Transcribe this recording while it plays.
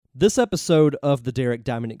This episode of the Derek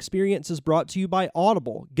Diamond Experience is brought to you by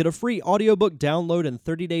Audible. Get a free audiobook download and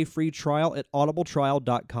 30-day free trial at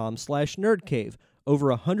audibletrial.com/nerdcave. Over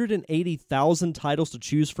 180,000 titles to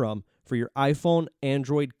choose from for your iPhone,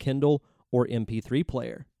 Android, Kindle, or MP3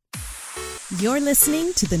 player. You're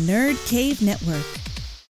listening to the Nerd Cave Network.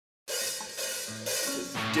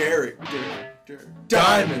 Derek.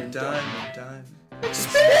 Diamond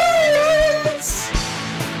Experience!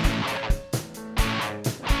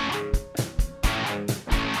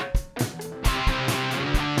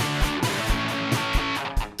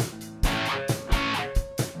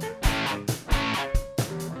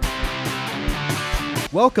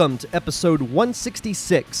 Welcome to episode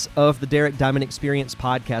 166 of the Derek Diamond Experience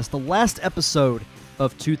podcast, the last episode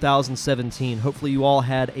of 2017. Hopefully you all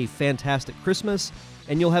had a fantastic Christmas,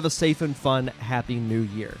 and you'll have a safe and fun, happy new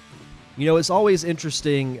year. You know, it's always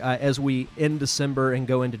interesting as we end December and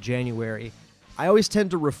go into January. I always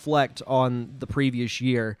tend to reflect on the previous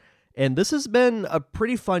year, and this has been a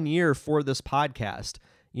pretty fun year for this podcast.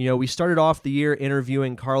 You know, we started off the year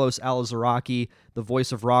interviewing Carlos Alazaraki, the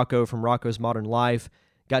voice of Rocco from Rocco's Modern Life,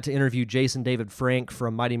 got to interview Jason David Frank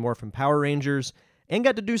from Mighty Morphin Power Rangers, and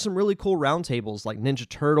got to do some really cool roundtables like Ninja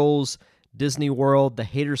Turtles, Disney World, The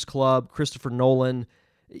Haters Club, Christopher Nolan.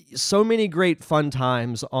 So many great fun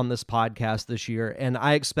times on this podcast this year, and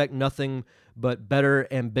I expect nothing but better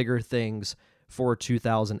and bigger things for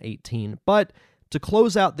 2018. But to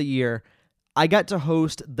close out the year, I got to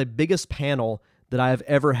host the biggest panel that I've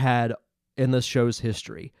ever had in this show's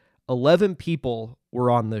history. 11 people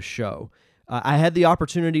were on this show. I had the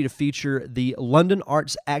opportunity to feature the London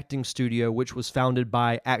Arts Acting Studio, which was founded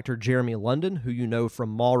by actor Jeremy London, who you know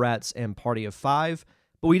from Mallrats and Party of Five.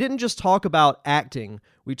 But we didn't just talk about acting.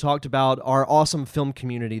 We talked about our awesome film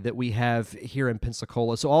community that we have here in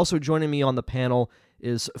Pensacola. So also joining me on the panel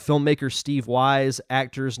is filmmaker Steve Wise,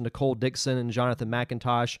 actors Nicole Dickson and Jonathan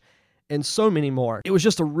McIntosh, and so many more. It was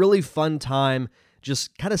just a really fun time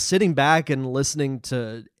just kind of sitting back and listening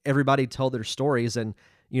to everybody tell their stories. And,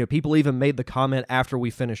 you know, people even made the comment after we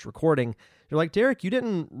finished recording. They're like, Derek, you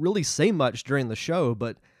didn't really say much during the show,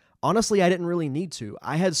 but honestly, I didn't really need to.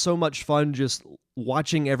 I had so much fun just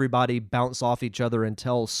watching everybody bounce off each other and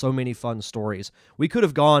tell so many fun stories. We could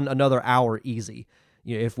have gone another hour easy,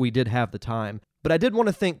 you know, if we did have the time. But I did want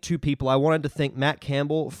to thank two people. I wanted to thank Matt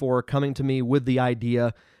Campbell for coming to me with the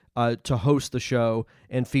idea to host the show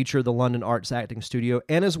and feature the London Arts Acting Studio,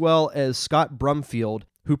 and as well as Scott Brumfield,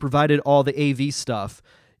 who provided all the AV stuff,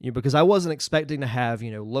 you know, because I wasn't expecting to have,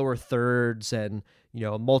 you know, lower thirds and, you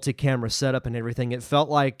know, a multi-camera setup and everything. It felt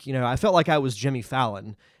like, you know, I felt like I was Jimmy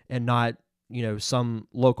Fallon and not, you know, some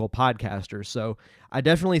local podcaster. So I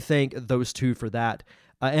definitely thank those two for that.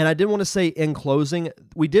 And I did want to say in closing,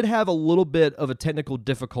 we did have a little bit of a technical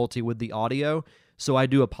difficulty with the audio, so I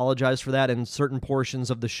do apologize for that. In certain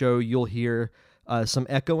portions of the show, you'll hear some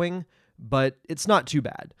echoing, but it's not too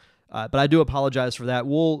bad. But I do apologize for that.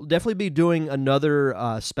 We'll definitely be doing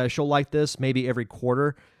another special like this, maybe every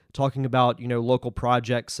quarter, talking about, you know, local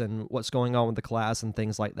projects and what's going on with the class and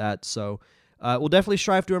things like that. So we'll definitely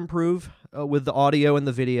strive to improve with the audio and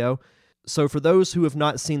the video. So for those who have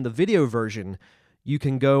not seen the video version, you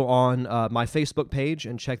can go on my Facebook page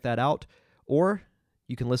and check that out, or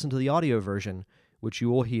you can listen to the audio version, which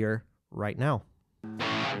you will hear right now.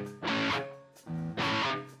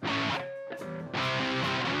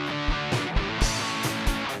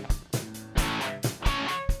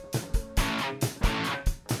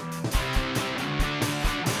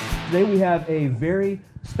 Today we have a very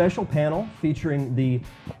special panel featuring the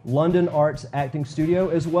London Arts Acting Studio,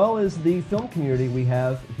 as well as the film community we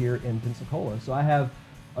have here in Pensacola. So I have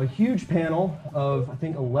a huge panel of, I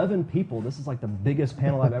think, 11 people. This is like the biggest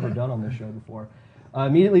panel I've ever done on this show before.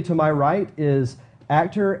 Immediately to my right is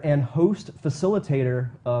actor and host facilitator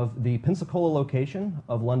of the Pensacola location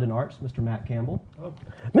of London Arts, Mr. Matt Campbell. Oh.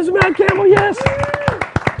 Mr. Matt Campbell, yes!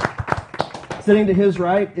 Sitting to his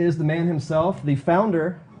right is the man himself, the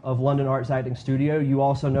founder of London Arts Acting Studio. You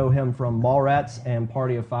also know him from Mallrats and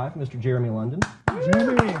Party of Five, Mr. Jeremy London.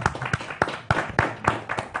 Jeremy.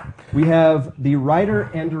 We have the writer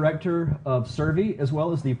and director of Survey, as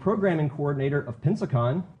well as the programming coordinator of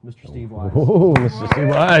Pensacon, Mr. Steve Wise. Oh, Mr. Steve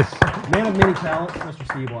Wise. Man of many talents, Mr.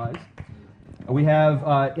 Steve Wise. We have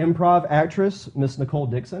improv actress, Miss Nicole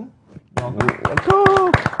Dickson. Welcome. Nicole.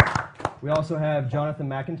 We also have Jonathan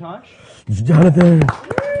McIntosh. Jonathan.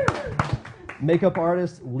 Makeup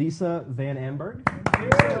artist, Lisa VanAmburg.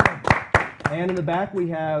 And in the back, we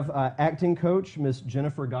have acting coach, Miss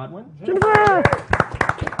Jennifer Godwin. Jennifer!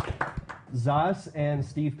 Zas and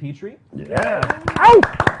Steve Pitre. Yeah. Ow!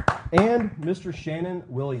 And Mr. Shannon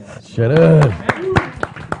Williams. Shannon.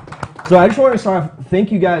 So I just want to start off,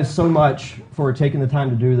 thank you guys so much for taking the time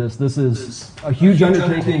to do this. This is a huge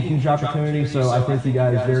undertaking, a huge opportunity, so I thank you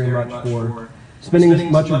guys very much for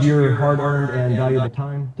spending much of your hard-earned and valuable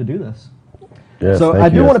time to do this. Yes, so thank I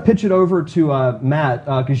do you. want to pitch it over to Matt,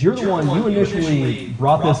 because you're the one, you initially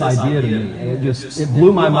brought this idea to me, and it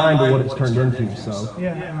blew my mind to what it's turned into. So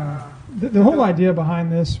Yeah, the whole idea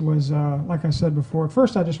behind this was, like I said before,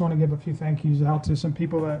 first I just want to give a few thank yous out to some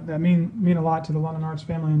people that mean a lot to the London Arts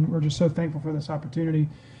family, and we're just so thankful for this opportunity.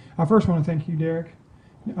 I first want to thank you, Derek,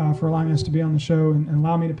 for allowing us to be on the show and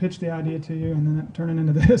allow me to pitch the idea to you and then turn it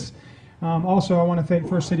into this. Also, I want to thank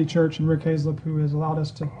First City Church and Rick Hazlip, who has allowed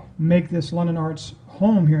us to make this London Arts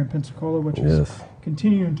home here in Pensacola, which is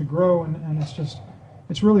continuing to grow, and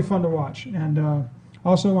it's really fun to watch. And I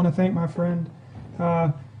also want to thank my friend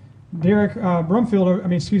Derek Scott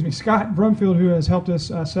Brumfield, who has helped us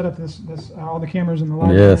set up this all the cameras and the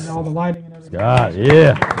lighting and all the lighting and everything. Scott,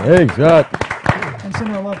 yeah. Hey, Scott. And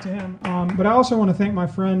send our love to him. But I also want to thank my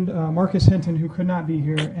friend Marcus Hinton, who could not be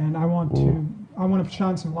here, and I want to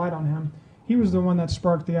shine some light on him. He was the one that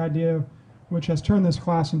sparked the idea, which has turned this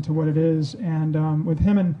class into what it is. And with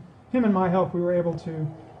him and my help, we were able to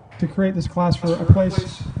create this class for a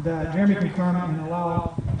place that Jeremy can come and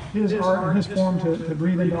allow his art and his form to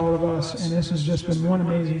breathe into all of us. And this has just been one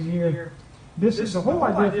amazing year. This is the whole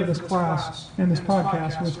idea for this class and this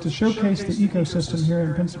podcast was to showcase the ecosystem here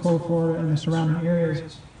in Pensacola, Florida, and the surrounding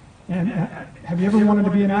areas. And have you ever wanted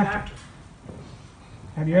to be an actor?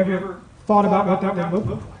 Have you ever thought about what that would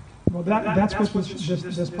look like? Well, that's what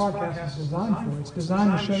this podcast is designed for. It's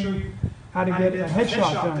designed to show you how to get a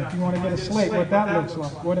headshot done. If you want to get a slate, what that looks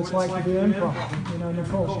like. What it's like to do improv.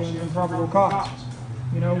 Nicole, she's an improbable cops.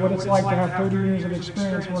 What it's like to have 30 years of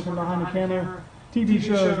experience working behind the camera, TV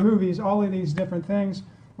shows, movies, all of these different things.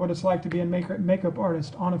 What it's like to be a makeup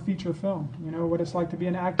artist on a feature film. What it's like to be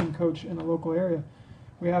an acting coach in a local area.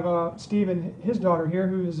 We have Steve and his daughter here,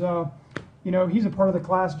 who is, he's a part of the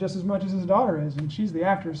class just as much as his daughter is, and she's the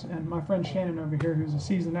actress. And my friend Shannon over here, who's a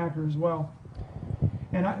seasoned actor as well.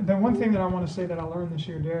 And the one thing that I want to say that I learned this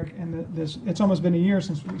year, Derek, and it's almost been a year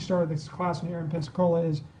since we started this class here in Pensacola,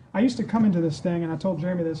 is I used to come into this thing, and I told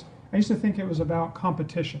Jeremy this, I used to think it was about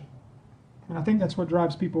competition. And I think that's what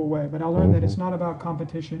drives people away. But I learned that it's not about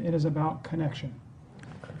competition, it is about connection.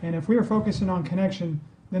 And if we are focusing on connection,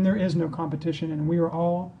 then there is no competition, and we are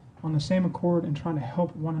all on the same accord and trying to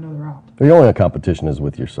help one another out. The only competition is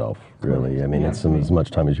with yourself, really. I mean, it's as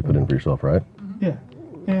much time as you put in for yourself, right? Yeah.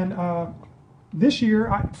 And this year,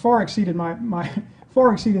 I far exceeded that.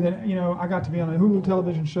 I got to be on a Hulu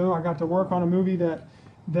television show. I got to work on a movie that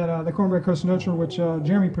the Cornbread Costa Nostra, which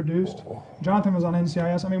Jeremy produced. Jonathan was on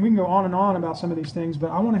NCIS. I mean, we can go on and on about some of these things,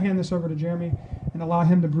 but I want to hand this over to Jeremy and allow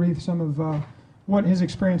him to breathe some of what his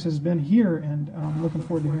experience has been here, and I'm looking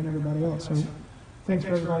forward to hearing everybody else. So thanks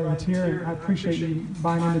for everybody that's here, and I appreciate you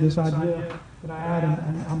buying into this idea that I had,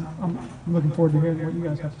 and I'm looking forward to hearing what you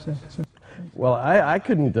guys have to say. So, well, I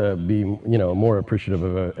couldn't be more appreciative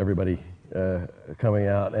of everybody coming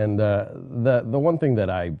out, and the one thing that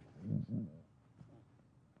I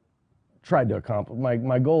tried to accomplish,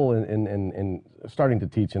 my goal in starting to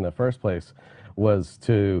teach in the first place was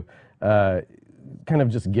to kind of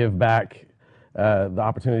just give back the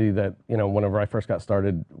opportunity that, whenever I first got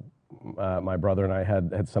started, my brother and I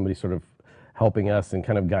had somebody sort of helping us and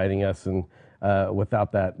kind of guiding us, and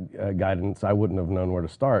without that guidance, I wouldn't have known where to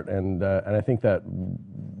start. And I think that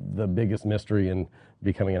the biggest mystery in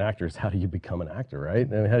becoming an actor is, how do you become an actor, right?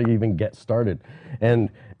 And how do you even get started? And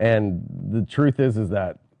the truth is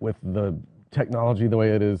that with the technology the way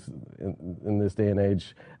it is in this day and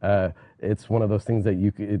age, it's one of those things that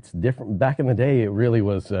it's different. Back in the day, it really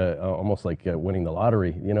was almost like winning the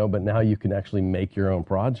lottery, but now you can actually make your own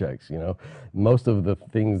projects. Most of the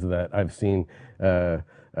things that I've seen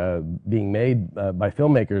being made by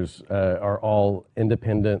filmmakers are all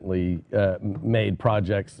independently made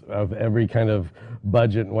projects of every kind of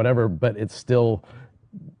budget and whatever, but it still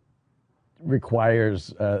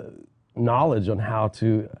requires knowledge on how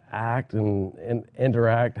to act and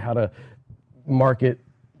interact, how to market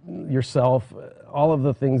yourself, all of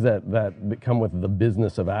the things that come with the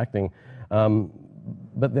business of acting.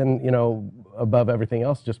 But then, above everything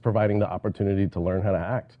else, just providing the opportunity to learn how to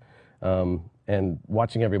act. And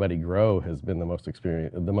watching everybody grow has been the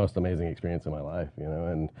most amazing experience in my life,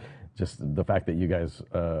 and just the fact that you guys,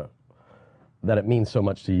 that it means so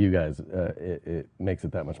much to you guys, it makes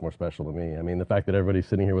it that much more special to me. I mean, the fact that everybody's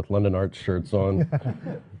sitting here with London Arts shirts on,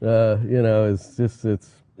 it's just,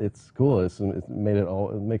 it's cool. It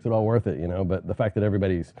makes it all worth it, But the fact that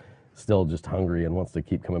everybody's still just hungry and wants to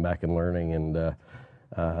keep coming back and learning, and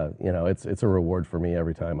it's a reward for me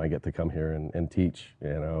every time I get to come here and teach.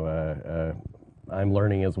 I'm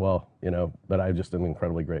learning as well, but I just am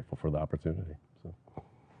incredibly grateful for the opportunity. So.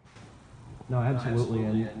 No, absolutely,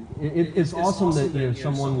 and it's awesome that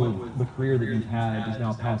someone with the career that you've had is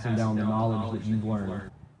now passing down the knowledge that you've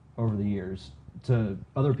learned over the years to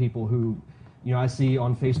other people who, I see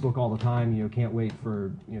on Facebook all the time. Can't wait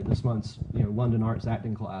for this month's London Arts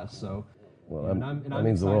acting class. So, well, I'm that excited,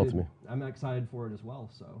 means the world to me. I'm excited for it as well.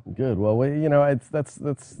 So good. Well, that's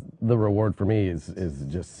the reward for me is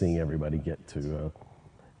just seeing everybody get to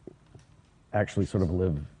actually sort of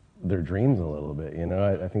live their dreams a little bit.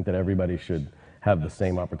 I think that everybody should have the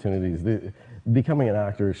same opportunities. Becoming an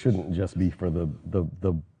actor shouldn't just be for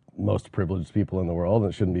the most privileged people in the world.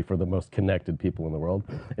 It shouldn't be for the most connected people in the world.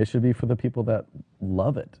 It should be for the people that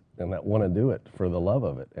love it and that want to do it for the love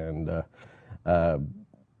of it. And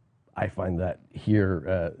I find that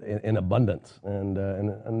here in abundance, and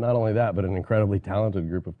not only that, but an incredibly talented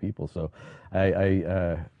group of people. So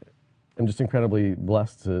I'm just incredibly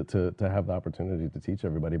blessed to have the opportunity to teach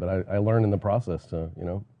everybody. But I learn in the process.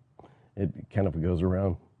 It kind of goes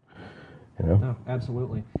around. No,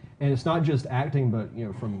 absolutely. And it's not just acting, but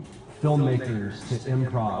from filmmakers to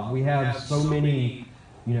improv. We have so many,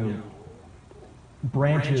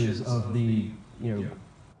 branches of the,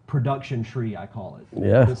 production tree, I call it.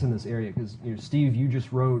 Yeah. That's in this area because Steve, you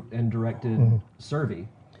just wrote and directed Survey.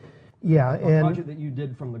 Yeah, A project that you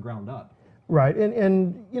did from the ground up. Right,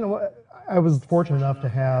 and I was fortunate enough to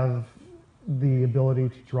have the ability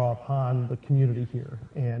to draw upon the community here,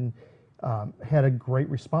 and had a great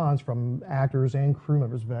response from actors and crew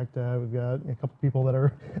members. In fact, we've got a couple people that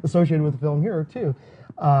are associated with the film here too,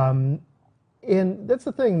 and that's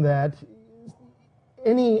the thing, that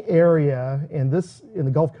any area, and this in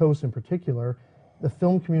the Gulf Coast in particular, the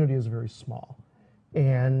film community is very small,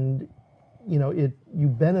 and you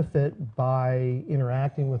benefit by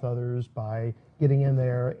interacting with others, by getting in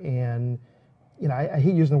there, and I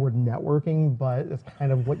hate using the word networking, but it's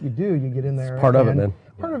kind of what you do. You get in there. It's part of it, man.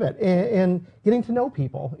 Part of it, and getting to know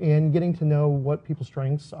people, and getting to know what people's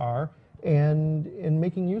strengths are, and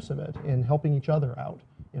making use of it, and helping each other out.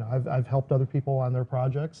 I've helped other people on their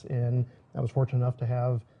projects, and I was fortunate enough to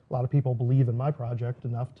have a lot of people believe in my project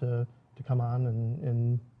enough to come on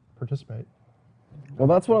and participate. Well,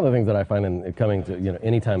 that's one of the things that I find in coming to,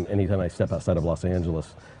 anytime I step outside of Los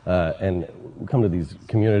Angeles and come to these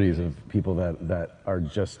communities of people that are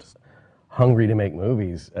just hungry to make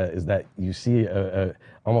movies, is that you see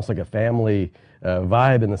almost like a family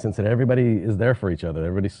vibe, in the sense that everybody is there for each other.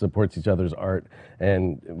 Everybody supports each other's art,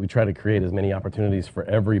 and we try to create as many opportunities for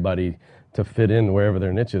everybody to fit in wherever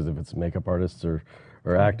their niche is, if it's makeup artists or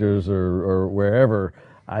actors or wherever.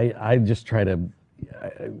 I just try to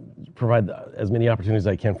provide as many opportunities as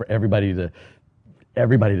I can for everybody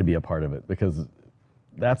to be a part of it, because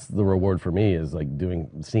that's the reward for me, is like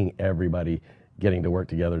seeing everybody getting to work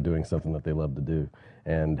together, doing something that they love to do,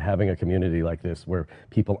 and having a community like this where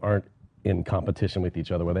people aren't in competition with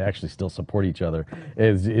each other, where they actually still support each other,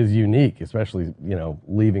 is unique. Especially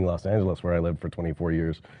leaving Los Angeles, where I lived for 24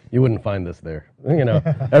 years, you wouldn't find this there.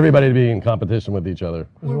 Everybody being in competition with each other.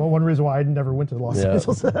 There's one reason why I never went to Los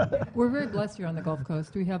Angeles. We're very blessed here on the Gulf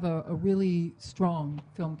Coast. We have a really strong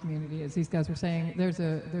film community, as these guys were saying. There's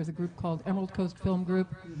a group called Emerald Coast Film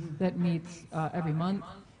Group that meets every month,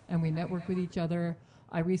 and we network with each other.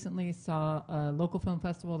 I recently saw a local film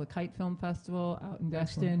festival, the Kite Film Festival, out in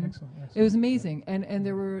Dickson. Excellent. It was amazing, and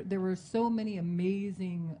there were so many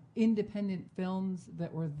amazing independent films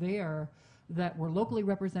that were there, that were locally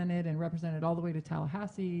represented and represented all the way to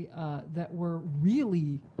Tallahassee, that were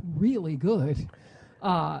really, really good,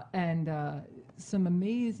 and some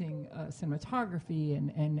amazing cinematography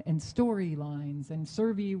and storylines. And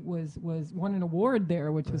Survey won an award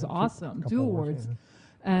there, which was awesome. 2 awards,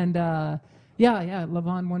 and. Yeah,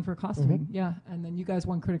 Levon won for costuming. Yeah, and then you guys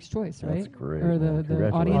won Critics' Choice, right? That's great. Or the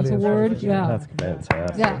Congratulations. Audience Award. Yeah, That's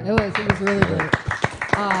fantastic. yeah, it was really great.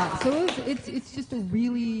 So it's just a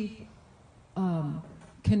really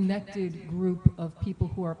connected group of people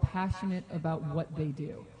who are passionate about what they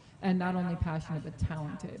do, and not only passionate but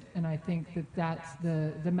talented. And I think that's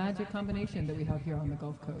the magic combination that we have here on the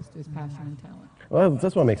Gulf Coast, is passion and talent. Well,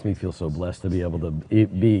 that's what makes me feel so blessed to be able to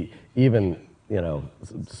be even,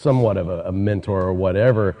 somewhat of a mentor or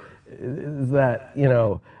whatever, is that,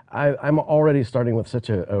 I'm already starting with such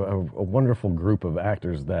a wonderful group of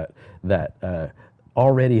actors that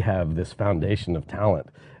already have this foundation of talent,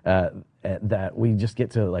 that we just get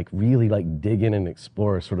to really dig in and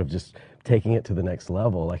explore, sort of just taking it to the next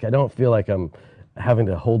level. I don't feel like I'm having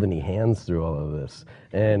to hold any hands through all of this.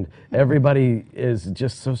 And everybody is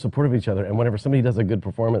just so supportive of each other. And whenever somebody does a good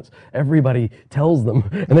performance, everybody tells them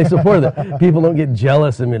and they support it. People don't get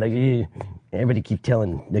jealous and be like, everybody keep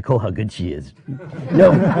telling Nicole how good she is.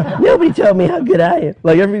 No, nobody tell me how good I am.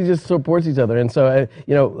 Like everybody just supports each other. And so,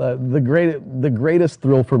 the greatest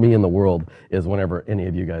thrill for me in the world is whenever any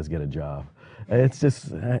of you guys get a job. It's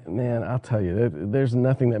just, man, I'll tell you, there's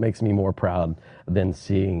nothing that makes me more proud than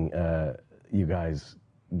seeing you guys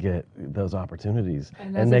get those opportunities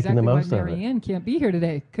and making the most of it. That's exactly why Marianne can't be here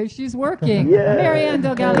today, because she's working. Yeah. Marianne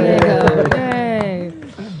Del Gallego. Yay.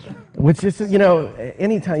 Which is,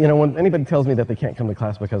 anytime, when anybody tells me that they can't come to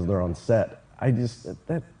class because they're on set, I guess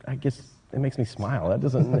it makes me smile. That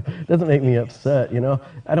doesn't make me upset,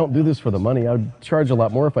 I don't do this for the money. I would charge a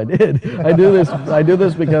lot more if I did. I do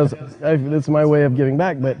this because it's my way of giving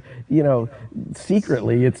back. But,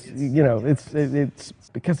 secretly, it's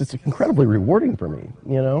because it's incredibly rewarding for me,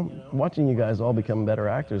 watching you guys all become better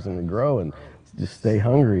actors and grow and just stay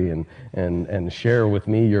hungry and share with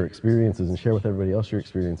me your experiences and share with everybody else your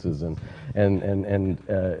experiences and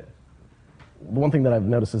the one thing that I've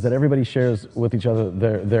noticed is that everybody shares with each other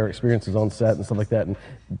their experiences on set and stuff like that, and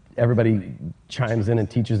everybody chimes in and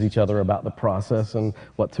teaches each other about the process and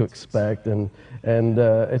what to expect, and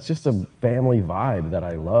it's just a family vibe that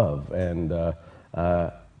I love, and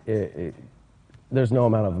there's no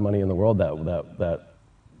amount of money in the world that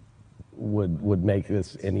would make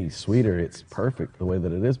this any sweeter. It's perfect the way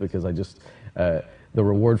that it is, because I just the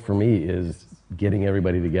reward for me is getting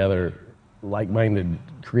everybody together, like-minded,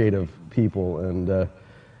 creative people,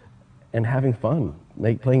 and having fun,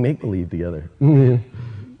 playing make-believe together.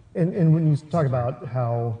 And when you talk about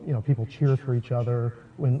how people cheer for each other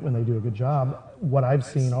when they do a good job, what I've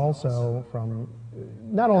seen also from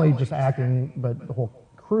not only just acting but the whole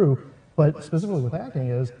crew, but specifically with acting,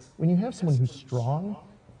 is when you have someone who's strong,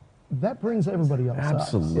 that brings everybody else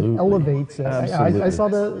Absolutely. up. It elevates it. Absolutely. I saw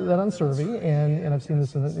that on Survey, and I've seen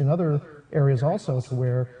this in other areas also, to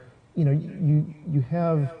where you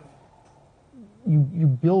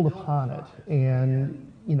build upon it,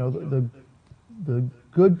 and the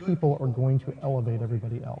good people are going to elevate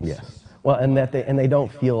everybody else. Yes. Well, and they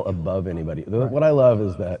don't feel above anybody. What I love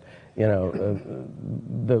is that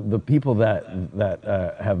the people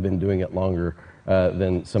that have been doing it longer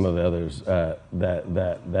than some of the others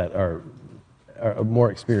that are more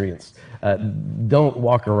experienced don't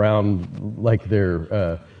walk around like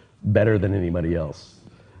they're better than anybody else.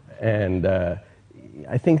 And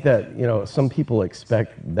I think that some people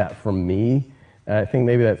expect that from me. I think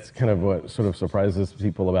maybe that's kind of what sort of surprises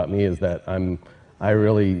people about me, is that I've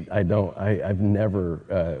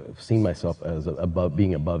never seen myself as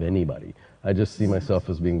being above anybody. I just see myself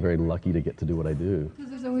as being very lucky to get to do what I do. Because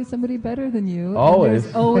there's always somebody better than you. Always.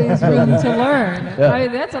 There's always room to learn. Yeah.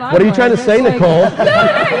 That's what I'm What are you trying to say, Nicole? No,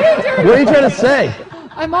 you do. What are you trying to say?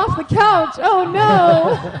 I'm off the couch. Oh,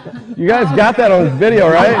 no. You guys got that on video,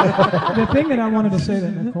 right? The thing that I wanted to say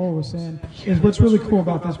that Nicole was saying is what's really cool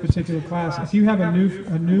about this particular class. If you have a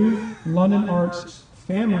new London Arts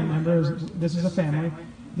family member, this is a family.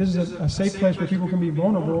 This is a safe place where people can be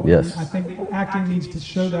vulnerable. Yes. And I think acting needs to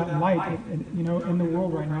show that light, in the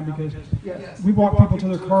world right now, because we walk people to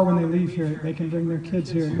their car when they leave here. They can bring their kids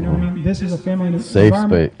here. You know what I mean? This is a family safe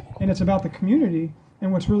environment, space, and it's about the community.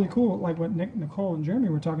 And what's really cool, like what Nicole and Jeremy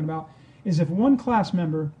were talking about, is if one class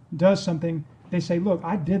member does something, they say, "Look,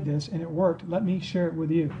 I did this and it worked. Let me share it with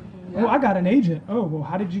you." Yeah. Oh, I got an agent. Oh, well,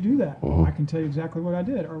 how did you do that? Well, I can tell you exactly what I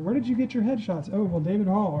did. Or where did you get your headshots? Oh, well, David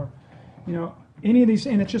Hall. Or, any of these,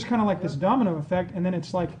 and it's just kind of like this domino effect, and then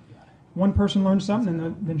it's like one person learns something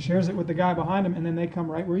and then shares it with the guy behind them, and then they come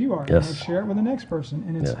right where you are. Yes. And they share it with the next person,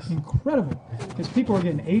 and it's incredible, because people are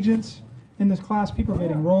getting agents in this class, people are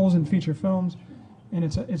getting roles in feature films, and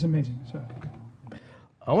it's amazing. So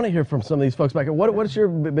I want to hear from some of these folks back. What's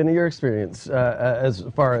been your experience as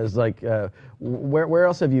far as where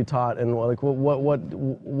else have you taught, and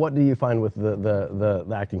what do you find with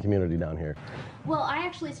the acting community down here? Well, I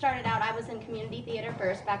actually started out, I was in community theater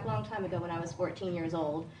first, back a long time ago when I was 14 years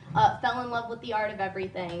old. Fell in love with the art of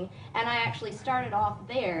everything, and I actually started off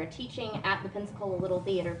there teaching at the Pensacola Little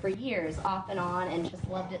Theater for years, off and on, and just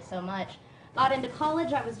loved it so much. Got into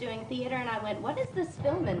college, I was doing theater, and I went, what is this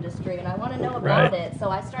film industry? And I want to know about it. So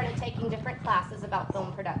I started taking different classes about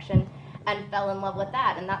film production and fell in love with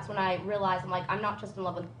that. And that's when I realized, I'm not just in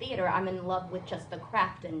love with theater, I'm in love with just the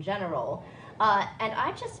craft in general. And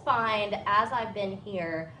I just find, as I've been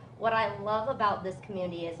here, what I love about this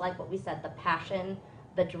community is, like what we said, the passion,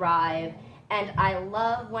 the drive, and I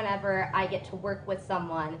love whenever I get to work with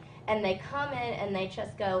someone and they come in and they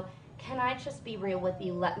just go, can I just be real with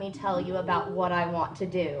you? Let me tell you about what I want to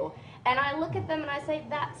do. And I look at them and I say,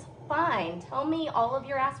 that's fine. Tell me all of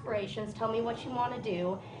your aspirations. Tell me what you want to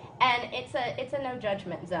do. And it's a no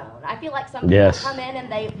judgment zone. I feel like some people come in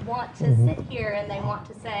and they want to sit here and they want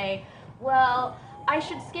to say, well, I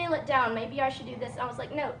should scale it down. Maybe I should do this. And I was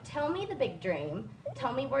like, no, tell me the big dream.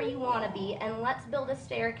 Tell me where you want to be, and let's build a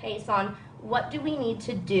staircase on what do we need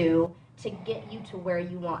to do to get you to where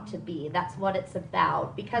you want to be. That's what it's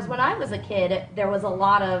about. Because when I was a kid, there was a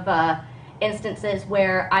lot of instances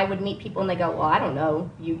where I would meet people and they go, well, I don't know.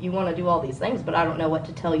 You want to do all these things, but I don't know what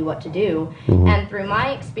to tell you what to do. And through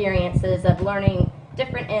my experiences of learning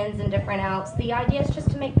different ins and different outs, the idea is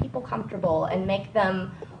just to make people comfortable and make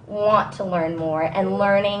them want to learn more, and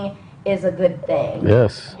learning is a good thing.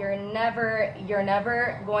 Yes. You're never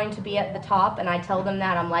going to be at the top, and I tell them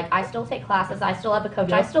that. I'm like, I still take classes, I still have a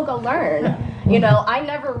coach, I still go learn. You know,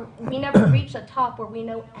 we never reach a top where we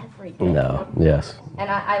know everything. No, yes. And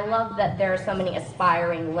I love that there are so many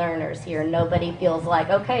aspiring learners here. Nobody feels like,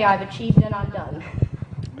 okay, I've achieved and I'm done.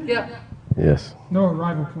 Yeah. Yes. No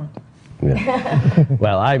arrival point. Yeah.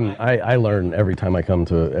 Well, I learn every time I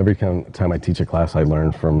teach a class. I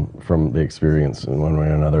learn from the experience in one way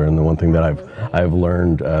or another. And the one thing that I've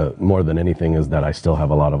learned more than anything is that I still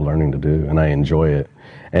have a lot of learning to do, and I enjoy it.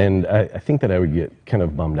 And I think that I would get kind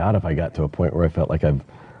of bummed out if I got to a point where I felt like I've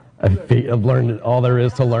learned all there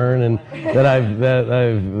is to learn, and that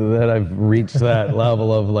I've reached that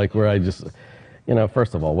level of like where I just, you know,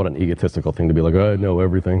 first of all, what an egotistical thing to be like, oh, I know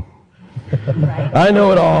everything. Right. I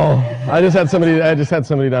know it all. I just had somebody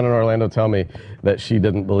down in Orlando tell me that she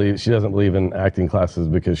doesn't believe in acting classes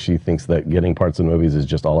because she thinks that getting parts in movies is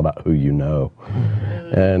just all about who you know.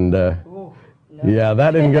 And yeah,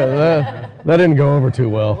 that didn't go over too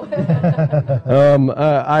well.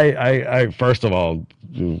 I first of all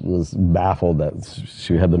was baffled that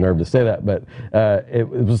she had the nerve to say that, but it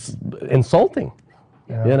was insulting.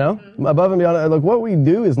 Yeah. You know, above and beyond, like what we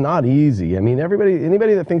do is not easy. I mean,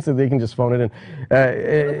 anybody that thinks that they can just phone it in,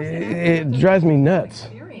 it drives me nuts.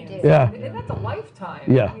 Yeah, and that's a lifetime.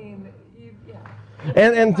 Yeah. I mean,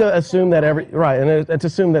 and to assume that and to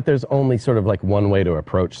assume that there's only sort of like one way to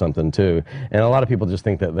approach something too. And a lot of people just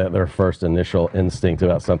think that their first initial instinct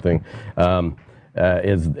about something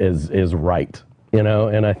is right. You know,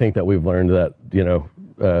 and I think that we've learned that, you know,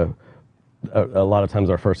 a lot of times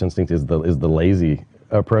our first instinct is the lazy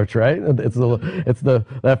approach, right? It's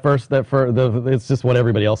just what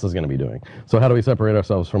everybody else is going to be doing. So how do we separate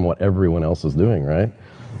ourselves from what everyone else is doing, right?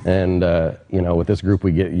 And you know, with this group,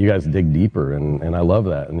 you guys dig deeper, and I love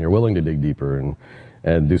that. And you're willing to dig deeper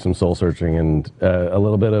and do some soul searching and a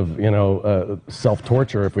little bit of, you know,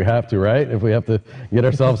 self-torture if we have to, right? If we have to get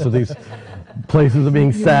ourselves to these places of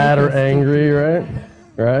being sad or angry, right?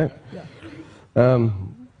 Right?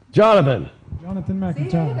 Jonathan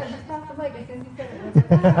McIntosh.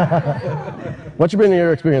 What's been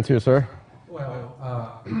your experience here, sir?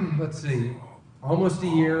 Well, let's see. Almost a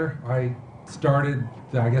year. I started,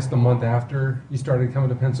 I guess, the month after you started coming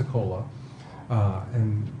to Pensacola.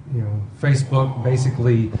 And, you know, Facebook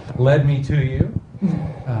basically led me to you.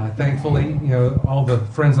 Thankfully, you know, all the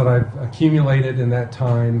friends that I've accumulated in that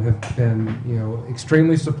time have been, you know,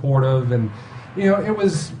 extremely supportive. And, you know, it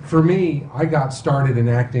was, for me, I got started in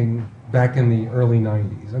acting back in the early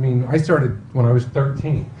 90s. I mean, I started when I was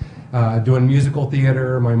 13, doing musical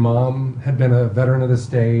theater. My mom had been a veteran of the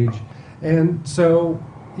stage. And so,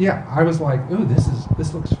 yeah, I was like, ooh,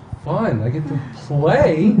 this looks fun. I get to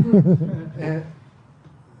play.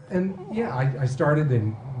 and yeah, I started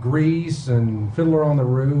in Grease and Fiddler on the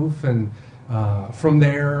Roof. And from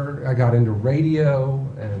there, I got into radio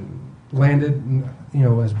and landed, you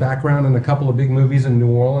know, as background in a couple of big movies in New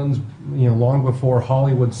Orleans, you know, long before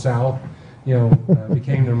Hollywood South, you know,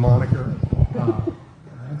 became their moniker.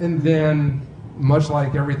 And then, much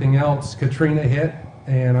like everything else, Katrina hit,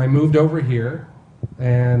 and I moved over here,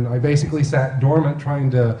 and I basically sat dormant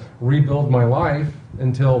trying to rebuild my life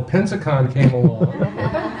until Pensacon came along.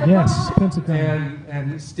 Yes, Pensacon.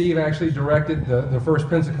 And Steve actually directed the first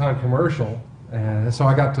Pensacon commercial, and so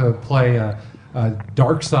I got to play a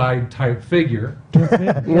dark side type figure. I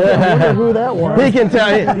wonder who that was. He can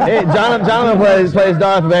tell you. Hey, Jonathan plays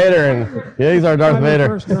Darth Vader, and yeah, he's our Darth Vader.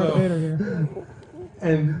 First Darth Vader here.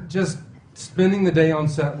 And just spending the day on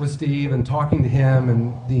set with Steve and talking to him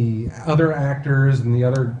and the other actors and the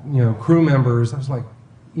other, you know, crew members, I was like,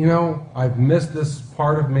 you know, I've missed this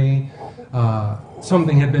part of me.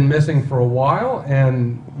 Something had been missing for a while,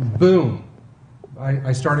 and boom.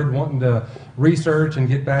 I started wanting to research and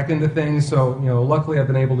get back into things, so, you know, luckily I've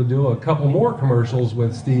been able to do a couple more commercials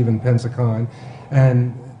with Steve and Pensacon,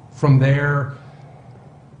 and from there,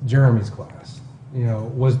 Jeremy's class,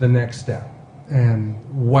 was the next step. And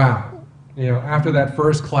wow, after that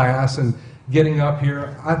first class and getting up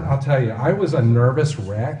here, I'll tell you, I was a nervous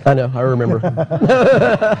wreck. I know, I remember.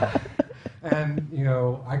 And,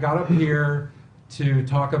 I got up here to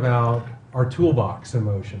talk about our toolbox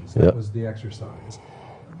emotions. That was the exercise.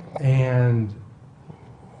 And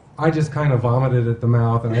I just kind of vomited at the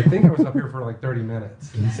mouth, and I think I was up here for like 30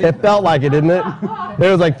 minutes. It felt like it, didn't it?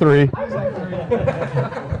 It was like 3. You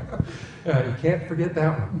can't forget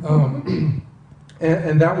that one.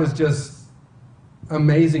 And that was just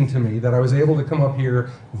amazing to me that I was able to come up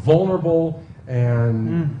here vulnerable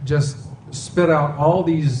and just spit out all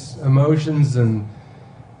these emotions, and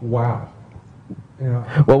wow.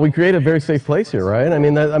 Well, we create a very safe place here, right? I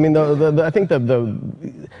mean, I think the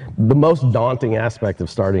most daunting aspect of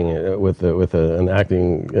starting with an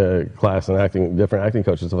acting class and different acting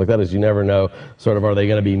coaches and stuff like that is you never know. Sort of, are they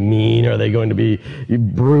going to be mean? Are they going to be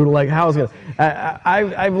brutal? Like, how is it?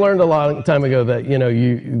 I've learned a long time ago that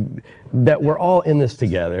that we're all in this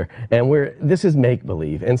together, and this is make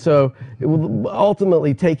believe, and so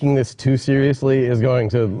ultimately taking this too seriously is going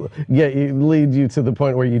to lead you to the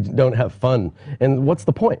point where you don't have fun. And what's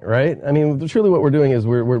the point, right? I mean, truly, what we're doing is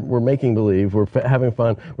we're making believe, we're having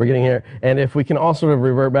fun, we're getting here, and if we can all sort of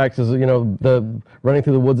revert back to the running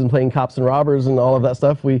through the woods and playing cops and robbers and all of that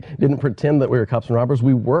stuff, we didn't pretend that we were cops and robbers.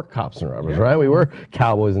 We were cops and robbers, right? We were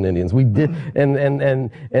cowboys and Indians. We did,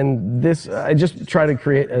 and this. I just try to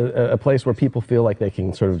create a place where people feel like they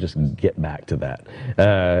can sort of just get back to that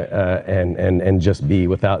and just be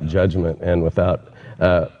without judgment and without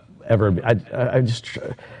ever.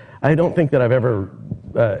 I don't think that I've ever,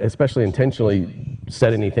 especially intentionally,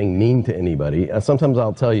 said anything mean to anybody. Sometimes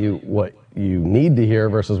I'll tell you what you need to hear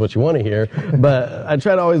versus what you want to hear, but I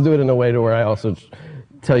try to always do it in a way to where I also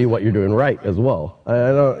tell you what you're doing right as well.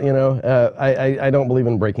 I don't believe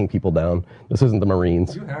in breaking people down. This isn't the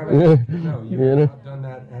Marines. You haven't. No, you have not done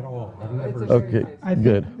that at all. I've never. Okay,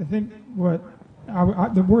 good. I think what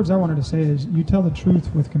the words I wanted to say is you tell the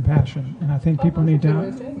truth with compassion, and I think people need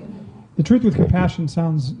to. The truth with compassion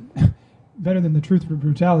sounds better than the truth with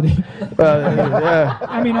brutality. Yeah.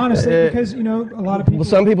 I mean, honestly, because a lot of people. Well,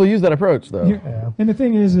 some people use that approach, though. And the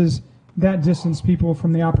thing is that distance people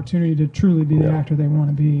from the opportunity to truly be the actor they want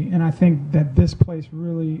to be. And I think that this place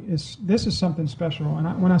really is. This is something special.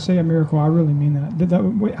 And when I say a miracle, I really mean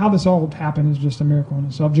that. How this all happened is just a miracle in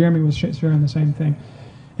itself. Jeremy was sharing the same thing,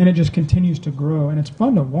 and it just continues to grow, and it's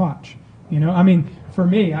fun to watch. I mean, for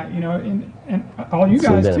me, and all you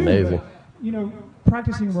guys too. Amazing. But,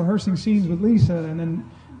 practicing and rehearsing scenes with Lisa, and then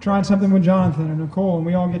trying something with Jonathan and Nicole, and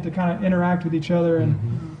we all get to kind of interact with each other,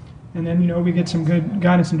 and then we get some good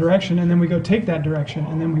guidance and direction, and then we go take that direction,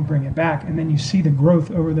 and then we bring it back, and then you see the growth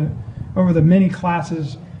over the many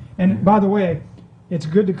classes. And by the way, it's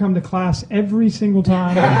good to come to class every single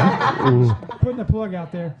time. Putting a plug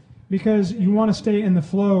out there. Because you want to stay in the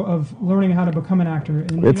flow of learning how to become an actor.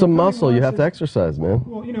 And, it's a muscle you have to exercise, man.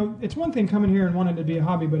 Well, it's one thing coming here and wanting to be a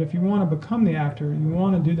hobby, but if you want to become the actor and you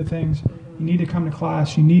want to do the things, you need to come to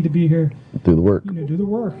class. You need to be here. Do the work. Do the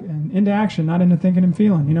work and into action, not into thinking and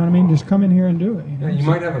feeling. You know what I mean? Just come in here and do it. You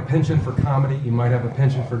might have a penchant for comedy. You might have a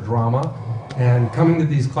penchant for drama. And coming to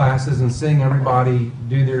these classes and seeing everybody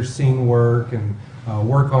do their scene work and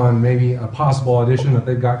work on maybe a possible audition that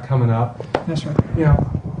they've got coming up. That's right.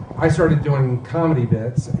 I started doing comedy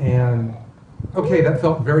bits, and that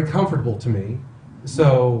felt very comfortable to me.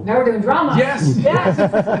 So now we're doing drama. Yes, yes.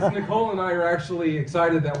 Nicole and I are actually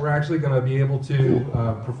excited that we're actually going to be able to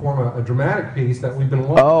perform a dramatic piece that we've been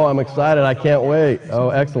watching. Oh, I'm excited! I can't wait. Oh,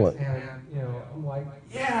 excellent. And I'm like,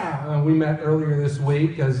 we met earlier this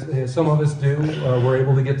week, as some of us do. We're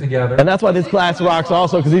able to get together, and that's why this class rocks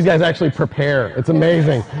also, because these guys actually prepare. It's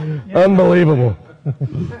amazing, unbelievable.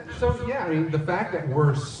 So the fact that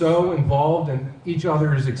we're so involved in each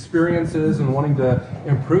other's experiences and wanting to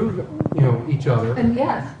improve, each other.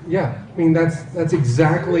 And that's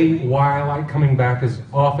exactly why I like coming back as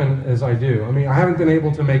often as I do. I mean, I haven't been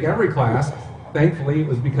able to make every class. Thankfully, it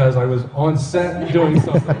was because I was on set doing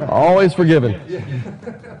something. Always forgiven.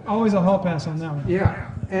 Always a hall pass on that one.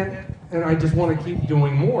 Yeah, and I just want to keep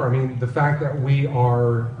doing more. I mean, the fact that we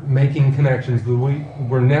are making connections,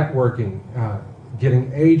 we're networking.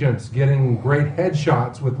 Getting agents, getting great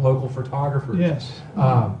headshots with local photographers. Yes.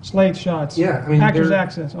 Slate shots. Yeah, I mean, actors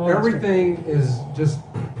access. Everything is just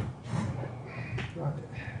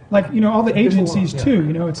like all the agencies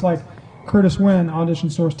too. It's like Curtis Wynn,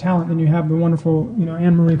 Audition Source Talent. Then you have the wonderful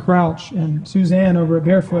Anne Marie Crouch and Suzanne over at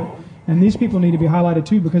Barefoot. And these people need to be highlighted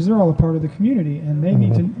too because they're all a part of the community, and they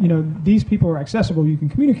need to. These people are accessible. You can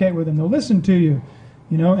communicate with them. They'll listen to you.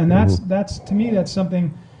 And that's to me that's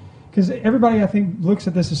something. because everybody I think looks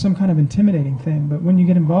at this as some kind of intimidating thing, but when you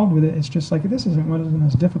get involved with it, it's just like this isn't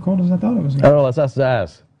as difficult as I thought it was. I don't know. Let's ask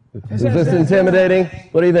Zaz. Is this intimidating?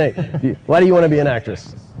 What do you think? Why do you want to be an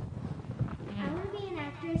actress? I want to be an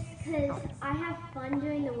actress because I have fun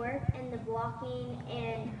doing the work and the blocking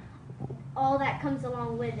and all that comes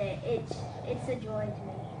along with it. It's a joy to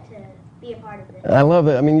me to be a part of this. I love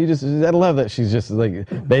that. I mean, I love that she's just like,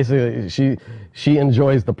 basically, she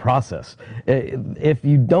enjoys the process. If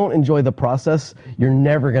you don't enjoy the process, you're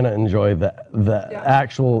never going to enjoy the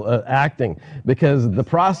actual acting, because the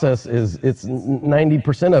process it's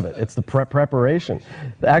 90% of it. It's the preparation.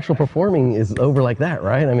 The actual performing is over like that,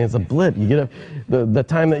 right? I mean, it's a blip. You get the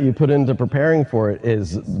time that you put into preparing for it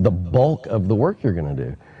is the bulk of the work you're going to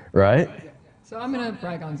do, right? So I'm going to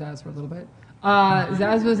brag on Zaz for a little bit.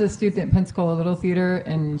 Zaz was a student at Pensacola Little Theater,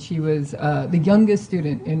 and she was the youngest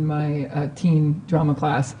student in my teen drama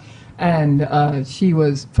class, and she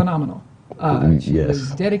was phenomenal. She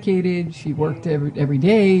was dedicated. She worked every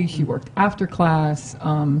day. She worked after class,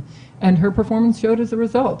 and her performance showed as a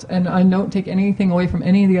result. And I don't take anything away from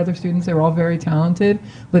any of the other students. They were all very talented,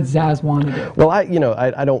 but Zaz wanted it. Well,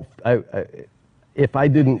 if I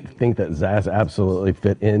didn't think that Zaz absolutely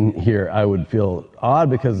fit in here, I would feel odd,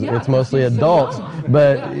 because it's mostly adults.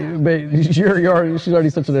 But she's already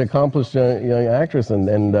such an accomplished young actress,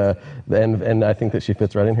 and I think that she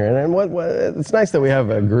fits right in here. And it's nice that we have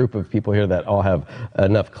a group of people here that all have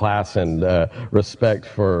enough class and respect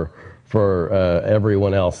for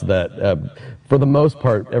everyone else, that for the most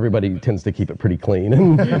part, everybody tends to keep it pretty clean.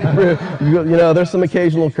 And there's some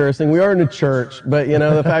occasional cursing. We are in a church, but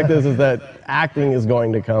the fact is that acting is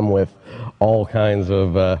going to come with all kinds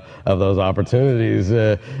of those opportunities.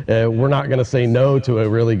 We're not going to say no to a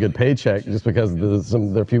really good paycheck just because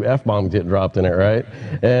there are a few F-bombs get dropped in it, right?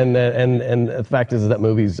 And the fact is that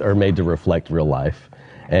movies are made to reflect real life.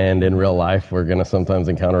 And in real life, we're going to sometimes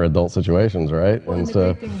encounter adult situations, right? Well, and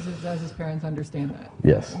the great thing is that Zaz's parents understand that.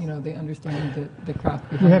 Yes. They understand the craft.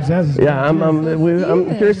 We have Zaz's. Yeah,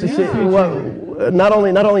 I'm curious to see not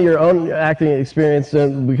only your own acting experience,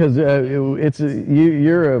 because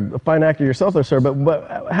you're a fine actor yourself, there, sir.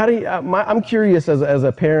 But how do you? I'm curious as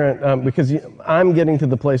a parent, because I'm getting to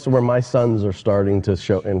the place where my sons are starting to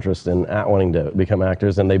show interest in wanting to become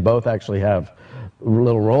actors, and they both actually have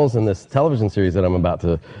little roles in this television series that I'm about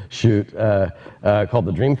to shoot, called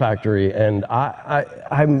The Dream Factory, and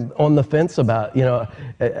I'm on the fence about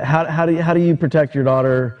how do you protect your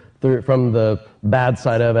daughter from the bad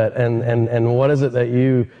side of it, and what is it that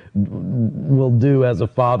you will do as a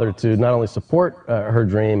father to not only support her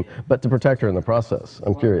dream but to protect her in the process?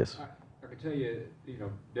 I'm curious. I can tell you,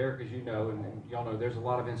 Derek, as you know, and y'all know, there's a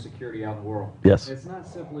lot of insecurity out in the world. Yes. It's not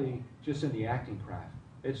simply just in the acting craft.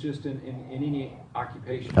 It's just in any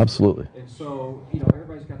occupation. Absolutely. And so,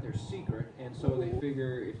 everybody's got their secret, and so they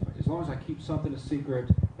figure as long as I keep something a secret,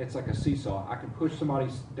 it's like a seesaw. I can push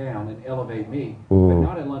somebody down and elevate me, but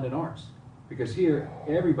not in London Arts. Because here,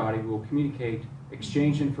 everybody will communicate,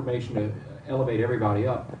 exchange information to elevate everybody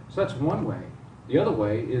up. So that's one way. The other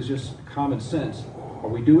way is just common sense. Are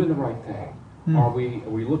we doing the right thing? Are we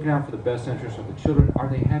looking out for the best interest of the children? Are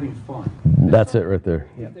they having fun? That's it right there.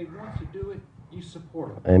 If they want to do it, you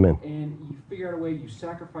support them. Amen. And you figure out a way, you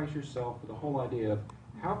sacrifice yourself for the whole idea of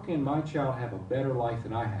how can my child have a better life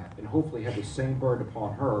than I have, and hopefully have the same burden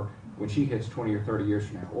upon her when she hits 20 or 30 years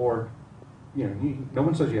from now. Or, no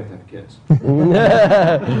one says you have to have kids. So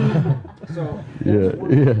that's one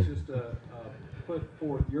thing, is just put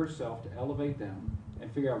forth yourself to elevate them and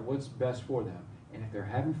figure out what's best for them. And if they're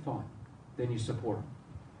having fun, then you support them.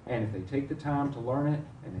 And if they take the time to learn it,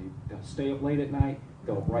 and they'll stay up late at night,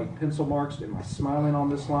 they'll write pencil marks, am I smiling on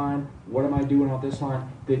this line? What am I doing on this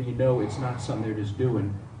line? Then it's not something they're just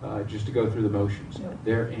doing just to go through the motions.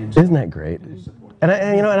 They're into Isn't that great? And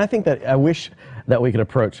I think that I wish that we could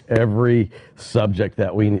approach every subject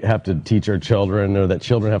that we have to teach our children, or that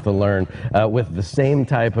children have to learn, with the same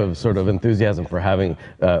type of sort of enthusiasm for having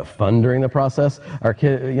fun during the process. Our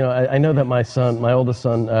kid, I know that my oldest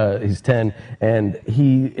son, he's 10, and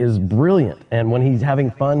he is brilliant. And when he's having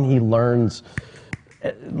fun, he learns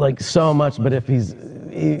like so much. But if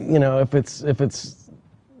if it's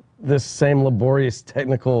this same laborious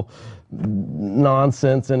technical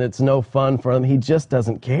nonsense and it's no fun for him, he just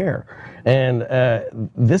doesn't care. And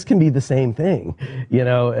this can be the same thing.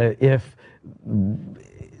 If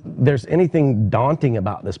there's anything daunting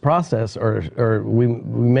about this process, or we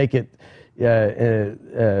make it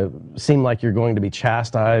seem like you're going to be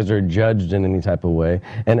chastised or judged in any type of way,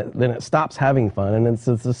 and then it stops having fun, and it's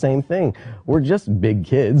the same thing. We're just big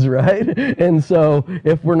kids, right? And so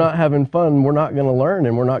if we're not having fun, we're not going to learn,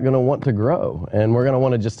 and we're not going to want to grow, and we're going to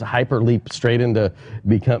want to just hyper leap straight into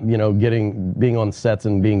being on sets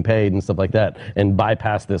and being paid and stuff like that, and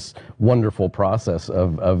bypass this wonderful process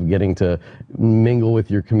of getting to mingle with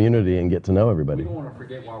your community and get to know everybody. We don't want to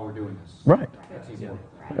forget why we're doing this. Right. That's important.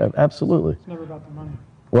 Absolutely. It's never about the money.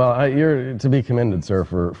 Well, you're to be commended, sir,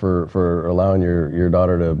 for allowing your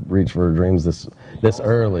daughter to reach for her dreams this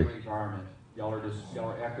early. Y'all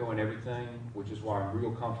are echoing everything, which is why I'm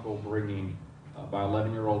real comfortable bringing my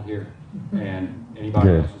 11-year-old here, and anybody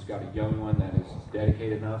else who's got a young one that is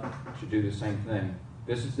dedicated enough should do the same thing.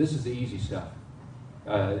 This is the easy stuff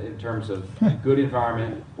in terms of a good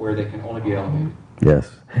environment where they can only be elevated. Yes,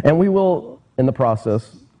 and we will, in the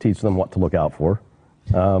process, teach them what to look out for.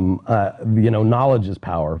 Knowledge is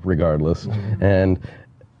power, regardless, and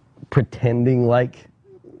pretending like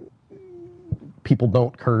people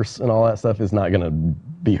don't curse and all that stuff is not going to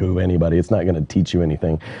behoove anybody. It's not going to teach you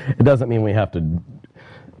anything. It doesn't mean we have to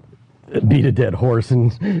beat a dead horse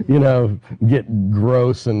and get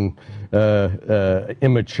gross and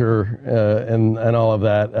immature and all of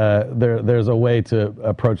that. There's a way to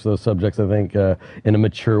approach those subjects, I think, in a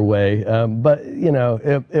mature way. But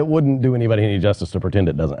it wouldn't do anybody any justice to pretend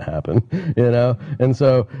it doesn't happen. And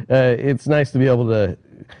so it's nice to be able to,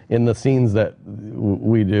 in the scenes that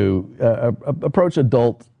we do, approach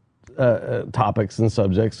adult topics and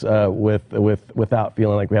subjects without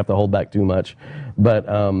feeling like we have to hold back too much, but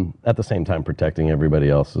at the same time protecting everybody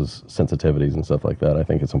else's sensitivities and stuff like that. I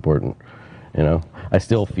think it's important. I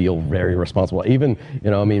still feel very responsible. Even,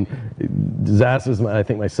 Zas is I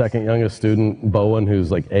think my second youngest student. Bowen, who's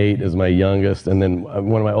like 8, is my youngest, and then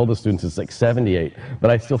one of my oldest students is like 78. But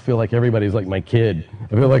I still feel like everybody's like my kid.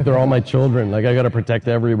 I feel like they're all my children. Like I got to protect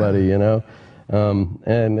everybody, and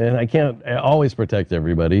I can't always protect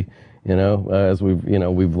everybody, as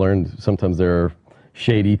we've learned. Sometimes there are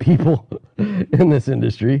shady people in this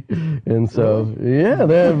industry, and so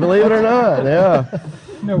believe it or not,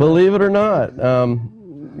 believe it or not,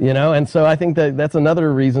 and so I think that's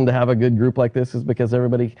another reason to have a good group like this, is because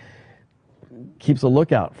everybody keeps a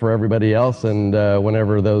lookout for everybody else, and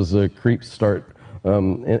whenever those creeps start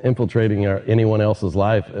infiltrating anyone else's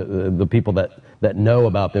life, the people that know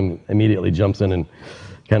about them immediately jumps in and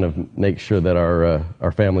kind of makes sure that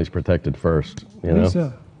our family's protected first.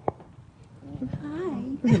 Lisa. Hi.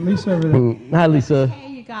 Look at Lisa over there. Hi, Lisa.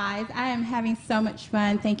 Hey, you guys. I am having so much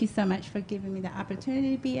fun. Thank you so much for giving me the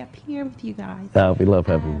opportunity to be up here with you guys. We love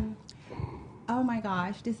having you. Oh my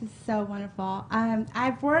gosh, this is so wonderful.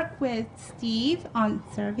 I've worked with Steve on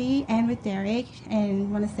Survey and with Derek,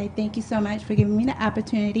 and want to say thank you so much for giving me the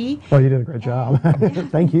opportunity. Well, you did a great job.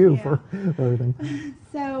 Thank you for everything.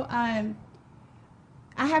 So I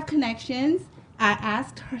have connections. I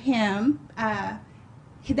asked him,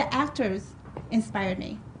 the actors inspired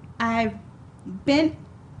me. I've been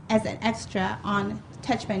as an extra on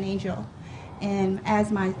Touched by an Angel, and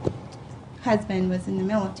as my husband was in the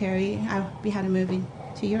military, we had to move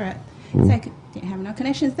to Europe, so I didn't have no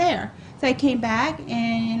connections there. So I came back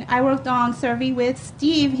and I worked on Survey with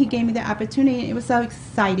Steve. He gave me the opportunity. It was so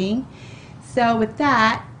exciting. So with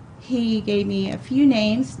that, he gave me a few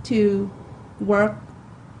names to work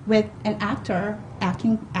with an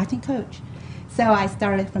acting coach. So I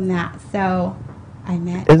started from that. So I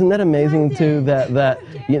met. Isn't that amazing too? That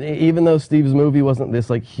even though Steve's movie wasn't this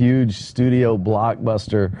like huge studio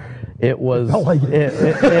blockbuster, it was.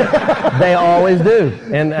 They always do,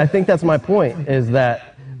 and I think that's my point. Is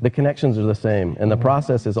that the connections are the same, and the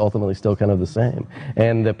process is ultimately still kind of the same,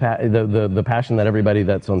 and the passion that everybody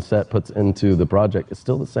that's on set puts into the project is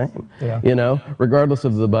still the same. Yeah. Regardless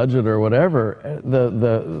of the budget or whatever,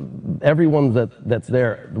 everyone that's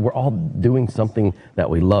there, we're all doing something that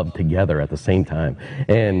we love together at the same time,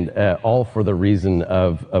 and all for the reason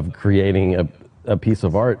of creating a piece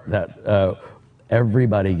of art that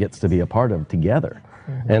everybody gets to be a part of together.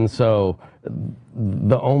 Mm-hmm. And so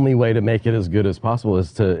the only way to make it as good as possible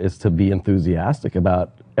is to be enthusiastic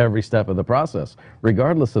about every step of the process,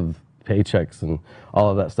 regardless of paychecks and all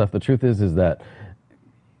of that stuff. The truth is that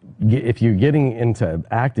if you're getting into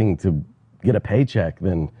acting to get a paycheck,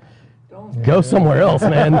 then go somewhere else,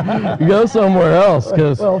 man. Go somewhere else,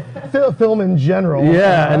 because film in general.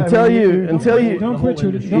 Yeah, until you don't quit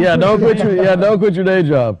your don't quit your day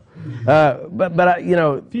job. But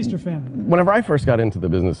feast or famine. Whenever I first got into the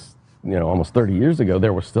business, almost 30 years ago,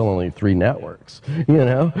 there were still only 3 networks.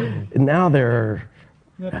 Now there are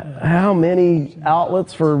how many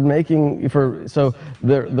outlets for making so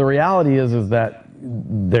the reality is that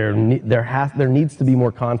there needs to be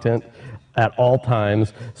more content at all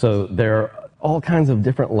times. So there are all kinds of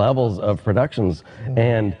different levels of productions,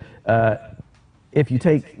 and if you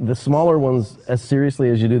take the smaller ones as seriously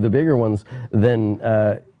as you do the bigger ones, then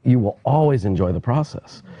you will always enjoy the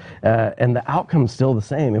process. And the outcome's still the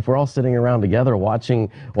same. If we're all sitting around together watching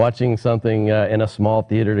something in a small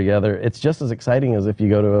theater together, it's just as exciting as if you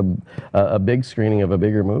go to a big screening of a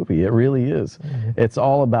bigger movie. It really is. It's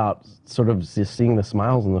all about sort of just seeing the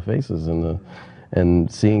smiles on the faces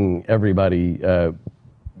and seeing everybody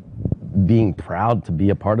being proud to be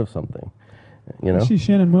a part of something. You know? I see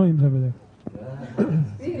Shannon Williams over there.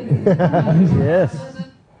 Yes.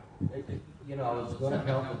 You know, I was going to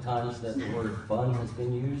count the times that the word fun has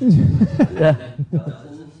been used.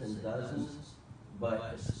 Dozens and dozens.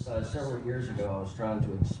 But several years ago, I was trying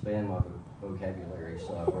to expand my vocabulary,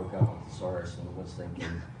 so I broke out with thesaurus and was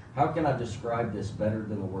thinking, how can I describe this better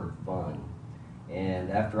than the word fun?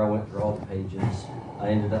 And after I went through all the pages, I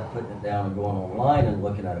ended up putting it down and going online and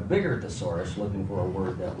looking at a bigger thesaurus, looking for a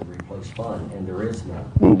word that would replace fun, and there is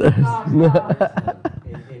none.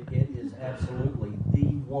 It is absolutely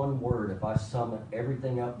the one word, if I sum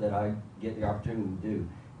everything up that I get the opportunity to do,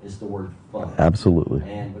 is the word fun. Absolutely.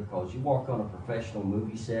 And because you walk on a professional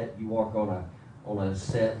movie set, you walk on a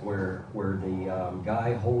set where the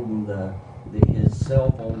guy holding his cell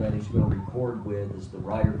phone that he's going to record with is the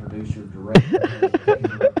writer, producer, director.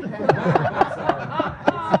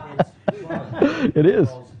 It's fun. It is.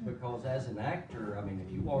 Because as an actor, I mean,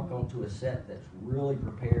 if you walk onto a set that's really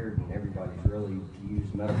prepared and everybody's really, to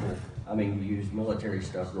use military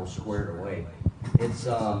stuff real squared away,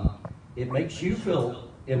 it makes you feel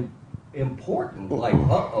important. Like,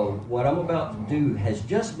 what I'm about to do has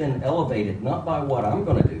just been elevated, not by what I'm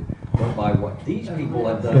going to do, but by what these people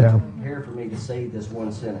have done to prepare for me to say this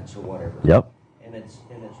one sentence or whatever. Yep. And it's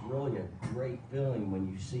really a great feeling when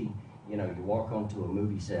you see, you walk onto a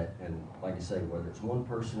movie set and, like I say, whether it's one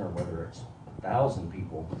person or whether it's 1,000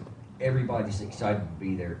 people, everybody's excited to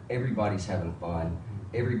be there. Everybody's having fun.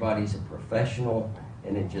 Everybody's a professional,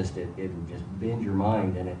 and it will just bend your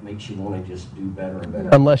mind, and it makes you want to just do better and better.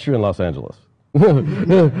 Unless you're in Los Angeles.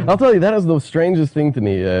 I'll tell you, that is the strangest thing to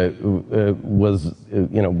me, was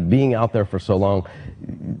being out there for so long.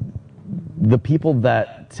 The people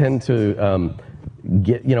that tend to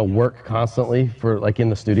get work constantly for, like, in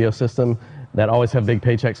the studio system, that always have big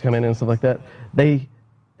paychecks come in and stuff like that,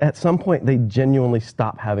 at some point they genuinely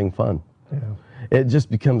stop having fun. Yeah. It just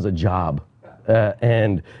becomes a job,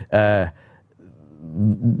 and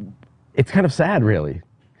it's kind of sad, really,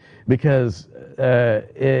 because I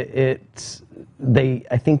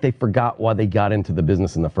think they forgot why they got into the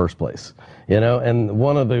business in the first place, and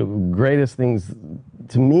one of the greatest things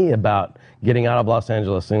to me about getting out of Los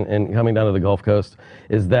Angeles and coming down to the Gulf Coast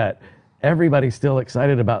is that everybody's still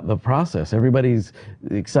excited about the process. Everybody's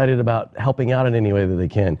excited about helping out in any way that they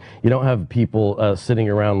can. You don't have people sitting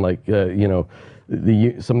around like,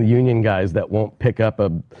 some of the union guys that won't pick up a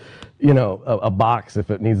box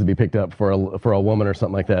if it needs to be picked up for a woman or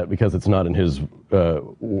something like that because it's not in his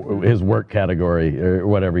work category or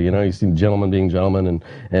whatever. You see gentlemen being gentlemen,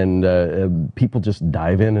 and people just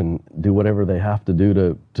dive in and do whatever they have to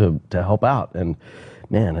do to help out. And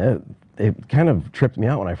man, it kind of tripped me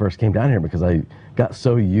out when I first came down here because I got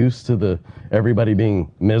so used to everybody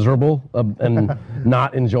being miserable and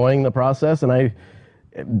not enjoying the process, and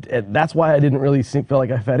that's why I didn't really feel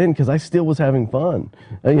like I fit in, because I still was having fun.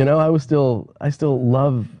 I still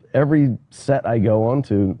love every set I go on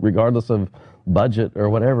to, regardless of budget or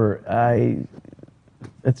whatever.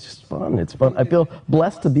 It's just fun. It's fun. I feel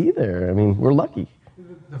blessed to be there. I mean, we're lucky.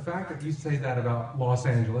 The fact that you say that about Los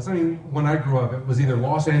Angeles, I mean, when I grew up, it was either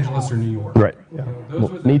Los Angeles or New York. Right.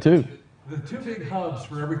 Me too. The two big hubs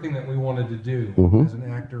for everything that we wanted to do as an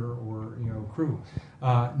actor or crew.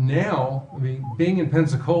 Now, I mean, being in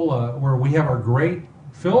Pensacola, where we have our great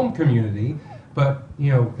film community, but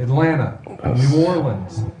Atlanta, New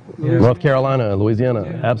Orleans, North Carolina,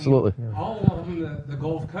 Louisiana, absolutely. All along the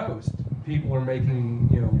Gulf Coast, people are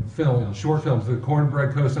making films, short films. The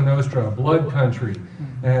Cornbread Cosa Nostra, Blood Country,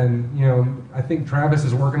 and I think Travis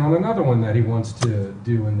is working on another one that he wants to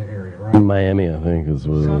do in the area, right? Miami, I think is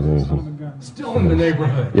what it is. Still in the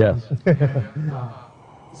neighborhood. Yes.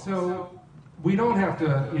 So we don't have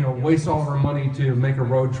to, waste all of our money to make a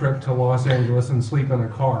road trip to Los Angeles and sleep in a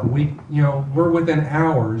car. We're within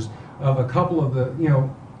hours of a couple of the,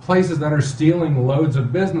 places that are stealing loads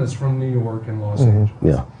of business from New York and Los Angeles.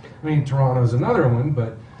 Yeah. I mean, Toronto's another one,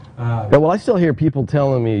 but Yeah, well, I still hear people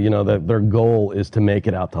telling me, that their goal is to make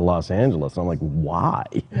it out to Los Angeles. I'm like, why?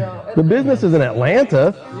 The business is in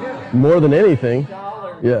Atlanta more than anything.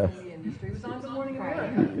 Yeah.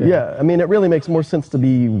 Yeah, I mean, it really makes more sense to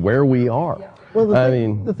be where we are. Well,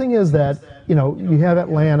 the thing is that, you have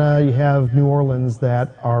Atlanta, you have New Orleans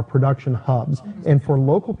that are production hubs. And for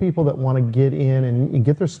local people that want to get in and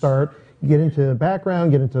get their start, get into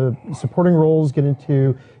background, get into supporting roles, get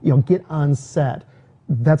into, get on set,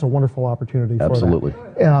 that's a wonderful opportunity for Absolutely.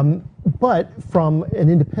 them. But from an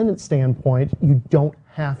independent standpoint, you don't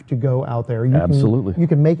have to go out there. Absolutely. You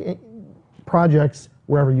can make projects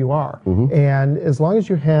wherever you are. Mm-hmm. And as long as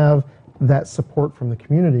you have that support from the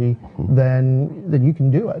community, then you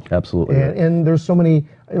can do it. Absolutely. And there's so many,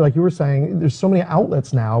 like you were saying, there's so many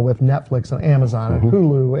outlets now with Netflix and Amazon and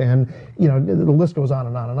Hulu, and the list goes on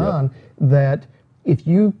and on and on, that if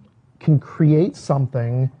you can create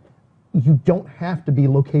something, you don't have to be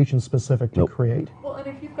location specific to create. Well, and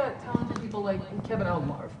if you've got talented people like Kevin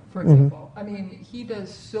Elmarv, for example, I mean, he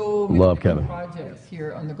does so many different projects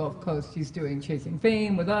here on the Gulf Coast. He's doing Chasing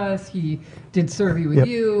Fame with us. He did Survey with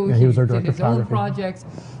You. Yeah, he was our did director his of own photography. projects.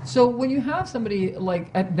 So when you have somebody like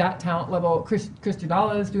at that talent level, Chris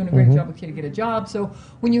Jadala is doing a great job with Kid to Get a Job. So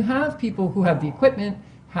when you have people who have the equipment,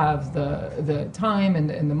 have the time and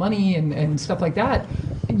the money and stuff like that,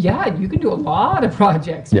 yeah, you can do a lot of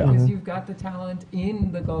projects because you've got the talent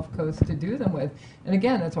in the Gulf Coast to do them with. And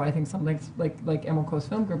again, that's why I think something like Emerald Coast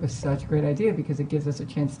Film Group is such a great idea, because it gives us a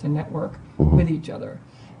chance to network with each other.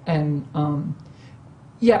 And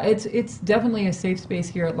yeah, it's definitely a safe space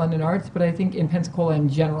here at London Arts, but I think in Pensacola in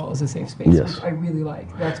general is a safe space, which I really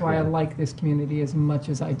like. That's why I like this community as much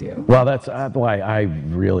as I do. Well, that's why I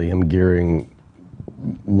really am gearing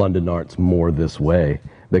London Arts more this way,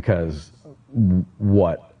 because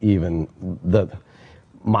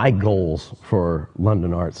my goals for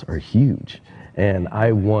London Arts are huge, and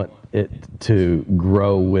I want it to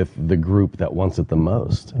grow with the group that wants it the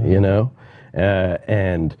most, and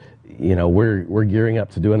we're gearing up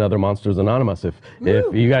to do another Monsters Anonymous. If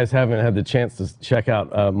you guys haven't had the chance to check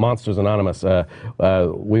out Monsters Anonymous,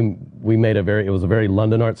 we made it was a very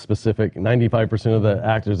London Arts specific. 95% of the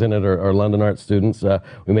actors in it are London Arts students.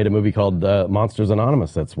 We made a movie called Monsters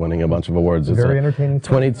Anonymous that's winning a bunch of awards. It's very entertaining.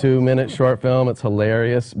 22-minute short film. It's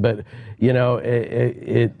hilarious, but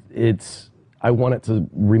it's. I want it to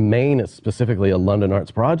remain specifically a London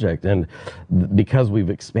Arts project, and because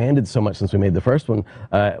we've expanded so much since we made the first one,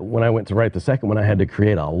 when I went to write the second one, I had to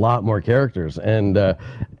create a lot more characters, and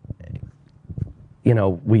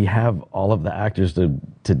we have all of the actors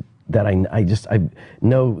that I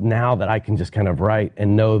know now that I can just kind of write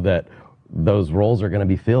and know that those roles are going to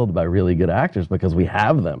be filled by really good actors because we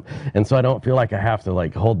have them, and so I don't feel like I have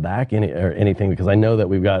to hold back anything, because I know that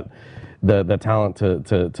we've got the talent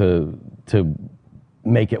to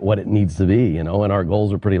make it what it needs to be, and our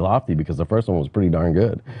goals are pretty lofty because the first one was pretty darn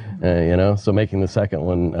good, so making the second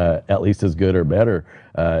one at least as good or better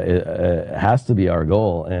it has to be our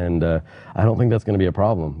goal, and I don't think that's going to be a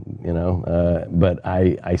problem, but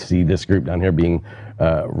I see this group down here being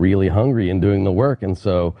really hungry and doing the work, and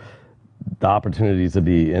so the opportunities to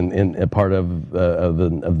be in a part of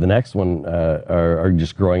the next one are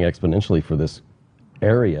just growing exponentially for this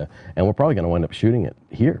area, and we're probably going to wind up shooting it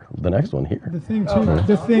here, the next one here.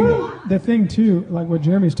 The thing too, like what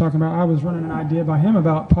Jeremy's talking about, I was running an idea by him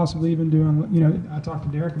about possibly even doing, I talked to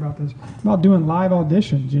Derek about this, about doing live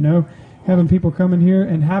auditions, having people come in here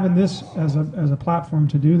and having this as a platform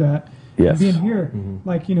to do that. Yes. And being here,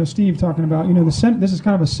 like, Steve talking about, this is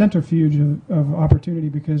kind of a centrifuge of opportunity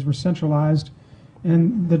because we're centralized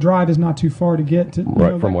and the drive is not too far to get to.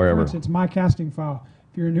 From wherever. For instance, my casting file.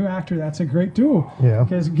 If you're a new actor, that's a great tool. Yeah.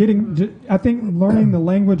 Because I think learning the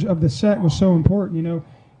language of the set was so important.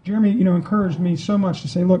 Jeremy, encouraged me so much to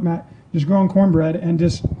say, look, Matt, just grow on cornbread and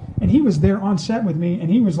he was there on set with me and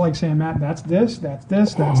he was like saying, Matt, that's this, that's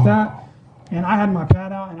that. And I had my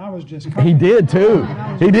pad out and I was just. He did too.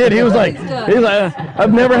 He did. He was like,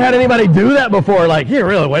 I've never had anybody do that before. Like, here,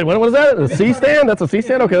 really? Wait, what is that? A C-stand? That's a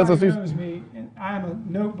C-stand? Okay, that's a C-stand. I am a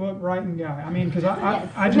notebook writing guy. I mean, because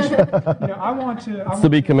I just, I want to. It's to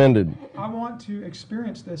be commended. I want to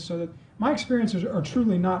experience this so that my experiences are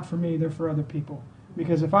truly not for me; they're for other people.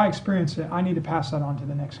 Because if I experience it, I need to pass that on to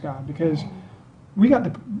the next guy. Because we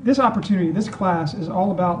got this opportunity. This class is all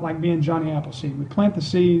about being Johnny Appleseed. We plant the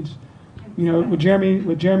seeds, with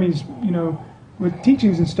Jeremy's, with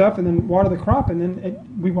teachings and stuff, and then water the crop, and then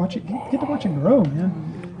we watch it get to watch it grow, man.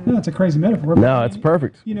 That's a crazy metaphor. No, it's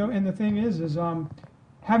perfect. And the thing is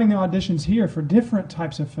having the auditions here for different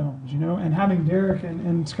types of films, and having Derek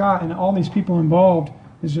and Scott and all these people involved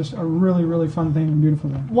is just a really, really fun thing and beautiful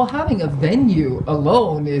thing. Well, having a venue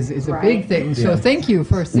alone is a big thing. So thank you,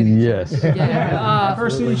 First City Yes. Church. Again.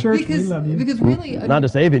 First City Church, we love you. Because really... Not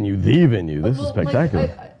just a venue, the venue. This is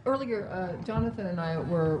spectacular. Earlier, Jonathan and I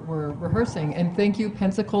were rehearsing, and thank you,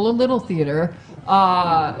 Pensacola Little Theater,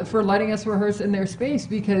 for letting us rehearse in their space,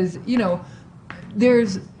 because, you know,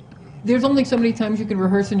 there's only so many times you can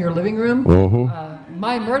rehearse in your living room.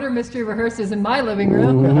 My murder mystery rehearses in my living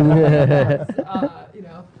room. You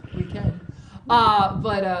know, we can.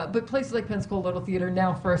 But places like Pensacola Little Theater,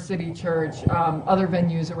 now First City Church, other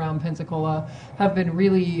venues around Pensacola have been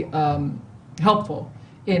really helpful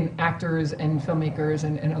in actors and filmmakers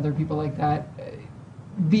and other people like that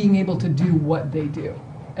being able to do what they do.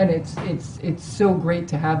 And it's so great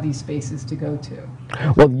to have these spaces to go to.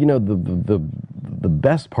 Well, you know, the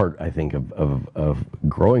best part, I think, of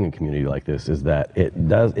growing a community like this is that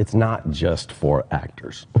it's not just for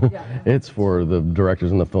actors. It's for the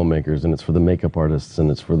directors and the filmmakers, and it's for the makeup artists,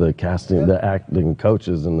 and it's for the casting, the acting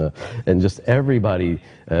coaches, and just everybody.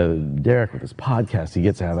 Derek, with his podcast, he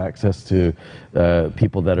gets to have access to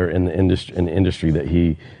people that are in the industry that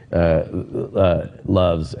he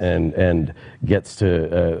loves, and gets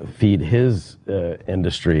to feed his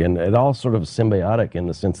industry, and it all sort of symbiotic in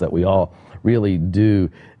the sense that we all really do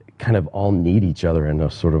kind of all need each other in a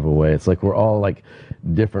sort of a way. It's like we're all like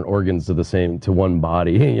different organs to one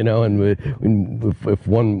body, you know, and if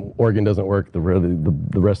one organ doesn't work, the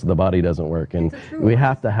rest of the body doesn't work, and we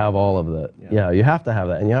have to have all of that. Yeah, you have to have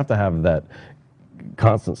that, and you have to have that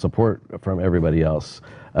constant support from everybody else,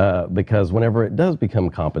 because whenever it does become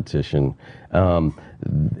competition,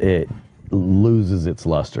 it loses its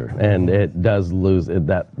luster, and it does lose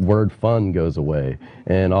that word fun goes away,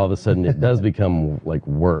 and all of a sudden it does become like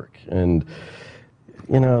work. And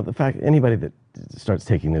you know, the fact anybody that starts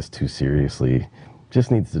taking this too seriously just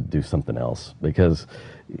needs to do something else, because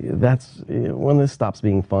that's when this stops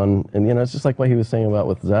being fun. And you know, it's just like what he was saying about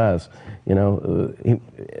with Zaz, you know,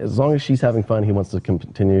 as long as she's having fun, he wants to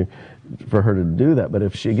continue for her to do that. But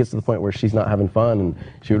if she gets to the point where she's not having fun and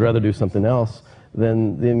she would rather do something else,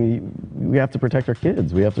 then we have to protect our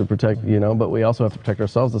kids. We have to protect, you know, but we also have to protect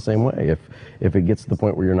ourselves the same way. If it gets to the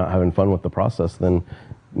point where you're not having fun with the process, then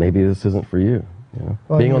maybe this isn't for you. You know?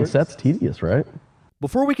 Well, being on set's tedious, right?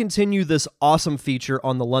 Before we continue this awesome feature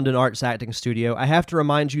on the London Arts Acting Studio, I have to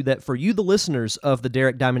remind you that for you, the listeners of the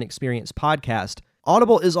Derek Diamond Experience podcast,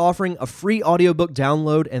 Audible is offering a free audiobook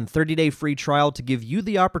download and 30-day free trial to give you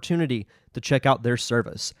the opportunity to check out their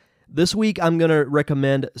service. This week, I'm going to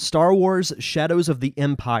recommend Star Wars Shadows of the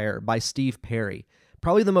Empire by Steve Perry.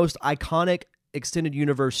 Probably the most iconic extended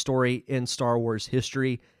universe story in Star Wars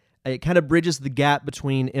history. It kind of bridges the gap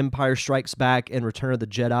between Empire Strikes Back and Return of the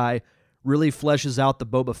Jedi, really fleshes out the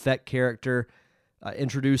Boba Fett character,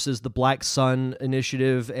 introduces the Black Sun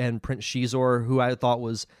Initiative and Prince Shizor, who I thought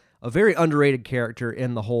was a very underrated character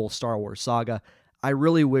in the whole Star Wars saga. I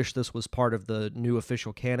really wish this was part of the new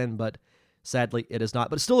official canon, but sadly, it is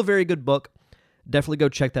not. But it's still a very good book. Definitely go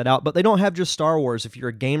check that out. But they don't have just Star Wars. If you're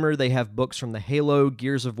a gamer, they have books from the Halo,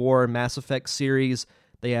 Gears of War, Mass Effect series.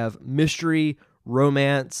 They have mystery,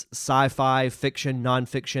 romance, sci-fi, fiction,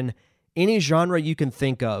 nonfiction. Any genre you can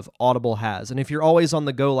think of, Audible has. And if you're always on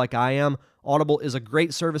the go like I am, Audible is a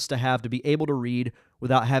great service to have to be able to read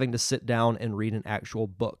without having to sit down and read an actual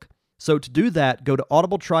book. So to do that, go to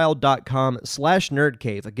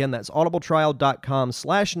audibletrial.com/nerdcave. Again, that's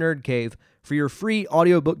audibletrial.com/nerdcave for your free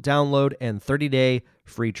audiobook download and 30-day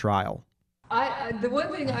free trial. The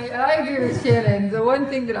one thing I agree with Shannon. The one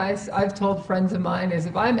thing that I've told friends of mine is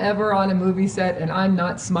if I'm ever on a movie set and I'm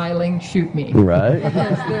not smiling, shoot me. Right.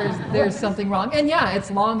 Because there's something wrong. And yeah,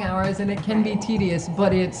 it's long hours and it can be tedious,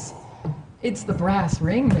 but it's the brass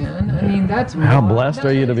ring, man. I mean, that's how blessed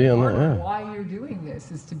are you to be on that? Yeah. Why you're doing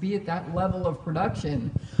this is to be at that level of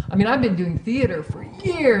production. I mean, I've been doing theater for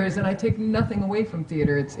years, and I take nothing away from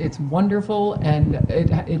theater. It's wonderful, and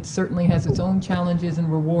it certainly has its own challenges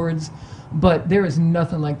and rewards. But there is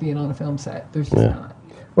nothing like being on a film set. There's just not.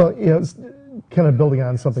 Well, you know, kind of building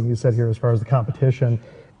on something you said here as far as the competition.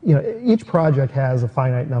 You know, each project has a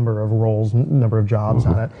finite number of roles, number of jobs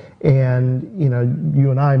on it, and you know, you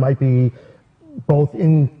and I might be both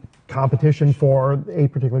in competition for a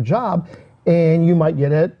particular job, and you might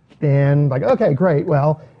get it, and like, okay, great,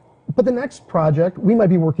 well, but the next project, we might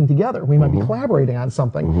be working together, we might be collaborating on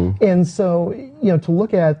something, and so, you know, to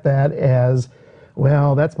look at that as,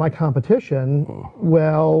 well, that's my competition,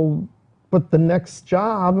 well, but the next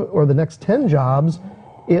job, or the next 10 jobs,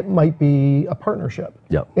 it might be a partnership.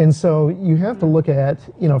 Yep. And so you have to look at,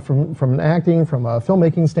 you know, from an acting, from a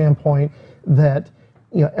filmmaking standpoint, that,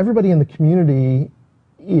 you know, everybody in the community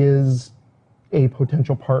is a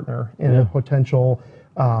potential partner and a potential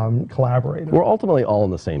collaborator. We're ultimately all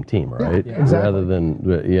on the same team, right? Yeah, exactly. Rather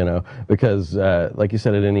than, because like you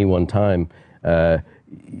said, at any one time,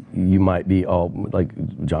 you might be all, like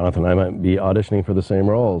Jonathan and I might be auditioning for the same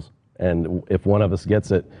roles. And if one of us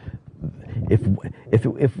gets it,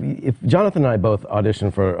 if Jonathan and I both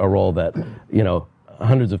audition for a role that,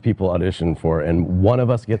 hundreds of people audition for, and one of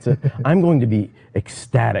us gets it, I'm going to be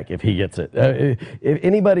ecstatic if he gets it. If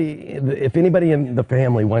anybody in the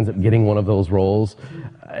family winds up getting one of those roles,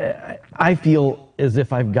 I feel as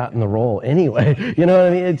if I've gotten the role anyway. You know what I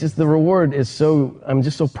mean? It's just the reward is so. I'm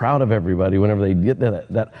just so proud of everybody whenever they get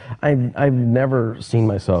that. I've never seen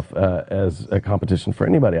myself as a competition for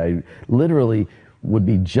anybody. I literally would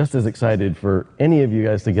be just as excited for any of you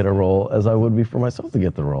guys to get a role as I would be for myself to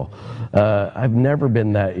get the role. I've never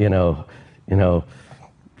been that,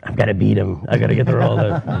 I've got to beat him. I got to get the role.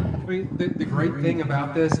 The great thing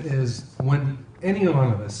about this is when any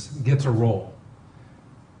one of us gets a role,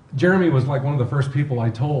 Jeremy was like one of the first people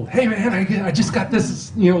I told, hey man, I just got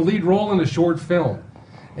this, lead role in a short film.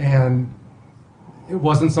 And it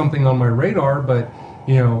wasn't something on my radar, but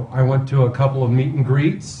I went to a couple of meet and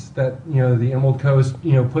greets that, the Emerald Coast,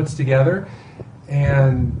 puts together.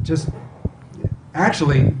 And just,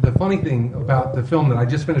 actually, the funny thing about the film that I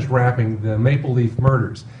just finished wrapping, the Maple Leaf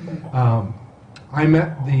Murders, I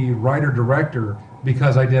met the writer-director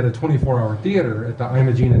because I did a 24-hour theater at the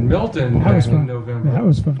Imogene in Milton back in November. That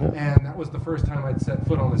was fun. And that was the first time I'd set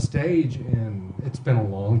foot on a stage, and it's been a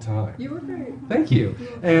long time. You were great. Thank you.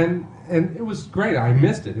 And it was great. I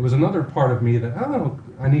missed it. It was another part of me that,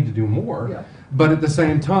 I need to do more. Yeah. But at the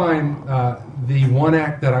same time, the one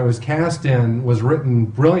act that I was cast in was written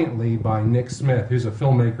brilliantly by Nick Smith, who's a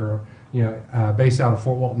filmmaker, based out of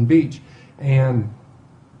Fort Walton Beach. And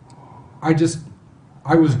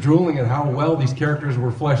I was drooling at how well these characters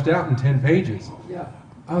were fleshed out in 10 pages. Yeah.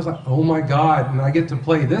 I was like, oh my God, and I get to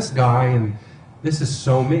play this guy, and this is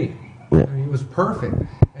so me. I mean, it was perfect.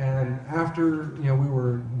 And after, we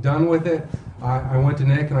were done with it, I went to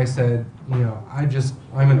Nick and I said,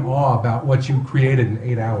 I'm in awe about what you created in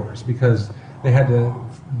 8 hours, because they had to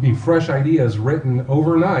be fresh ideas written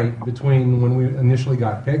overnight between when we initially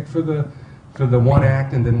got picked for the one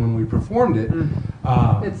act and then when we performed it.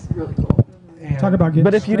 It's really cool. Talk about getting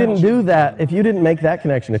But if you didn't do that, if you didn't make that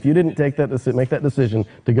connection, if you didn't make that decision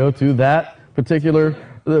to go to that particular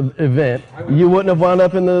event, you wouldn't have wound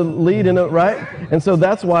up in the lead in it, right? And so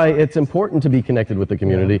that's why it's important to be connected with the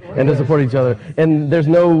community and to support each other. And there's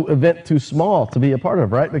no event too small to be a part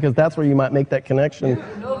of, right? Because that's where you might make that connection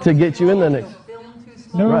to get you in the next.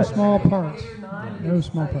 No small parts. No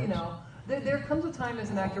small parts. There comes a time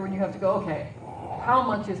as an actor when you have to go, okay, how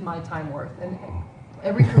much is my time worth? And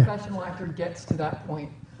every professional actor gets to that point.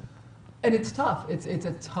 And it's tough. It's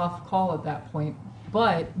a tough call at that point.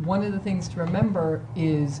 But one of the things to remember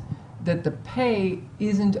is that the pay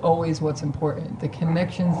isn't always what's important. The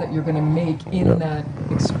connections that you're going to make in that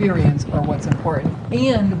experience are what's important,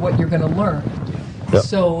 and what you're going to learn. Yep.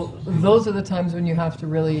 So those are the times when you have to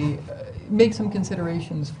really make some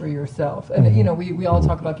considerations for yourself. And we all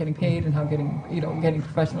talk about getting paid and how getting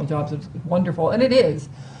professional jobs is wonderful, and it is.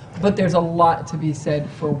 But there's a lot to be said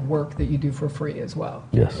for work that you do for free as well.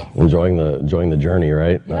 Yes, enjoying the journey,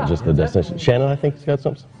 right? Not just the destination. Shannon, I think, has got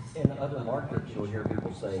something. In other markets, you'll hear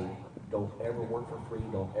people say, don't ever work for free,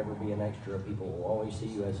 don't ever be an extra. People will always see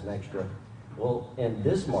you as an extra. Well, in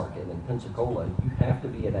this market, in Pensacola, you have to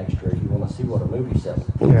be an extra if you want to see what a movie sells.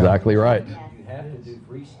 Exactly right. You have to do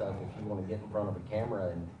free stuff if you want to get in front of a camera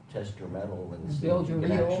and test your metal and see build if you your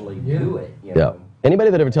can reel. actually do it. You know? Anybody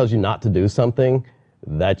that ever tells you not to do something,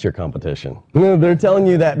 that's your competition. They're telling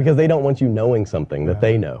you that because they don't want you knowing something that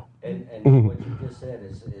they know. And what you just said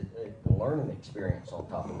is a learning experience on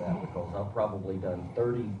top of that, because I've probably done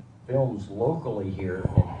 30 films locally here,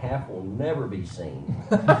 and half will never be seen.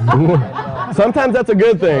 Sometimes that's a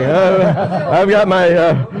good thing. I've got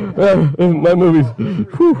my movies. And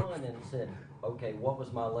said, okay, what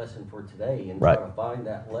was my lesson for today? And try to find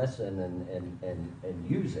that lesson and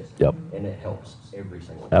use it. Yep. And it helps every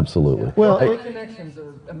single time. Absolutely. Well, the connections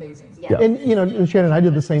are amazing. Yeah. And Shannon, I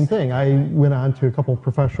did the same thing. I went on to a couple of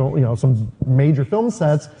professional, some major film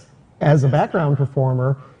sets as a background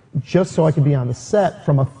performer, just so I could be on the set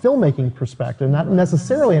from a filmmaking perspective, not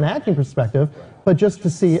necessarily an acting perspective, but just to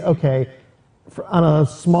see, okay, on a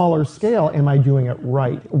smaller scale, am I doing it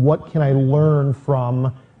right? What can I learn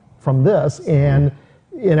from this? And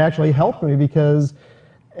it actually helped me, because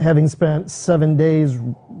having spent 7 days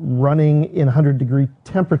running in 100-degree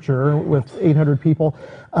temperature with 800 people,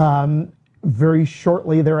 very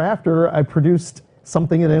shortly thereafter, I produced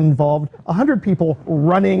something that involved 100 people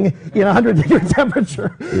running in 100-degree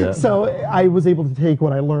temperature. Yeah. So I was able to take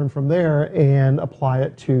what I learned from there and apply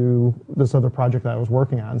it to this other project that I was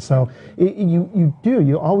working on. So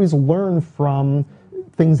you always learn from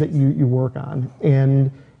things that you work on.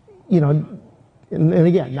 And, and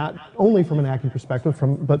again, not only from an acting perspective,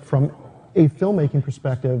 but from a filmmaking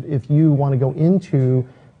perspective, if you want to go into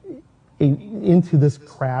this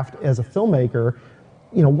craft as a filmmaker,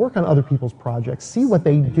 work on other people's projects, see what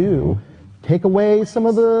they do, take away some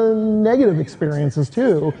of the negative experiences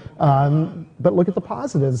too, but look at the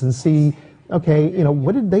positives and see, okay,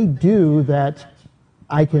 what did they do that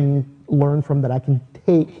I can learn from, that I can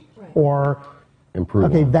take, or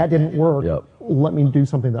improve. Okay, on. that didn't work. Yep. Let me do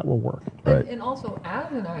something that will work. Right. And also,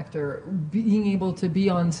 as an actor, being able to be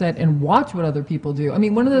on set and watch what other people do. I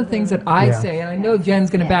mean, one of the things that I say, and I know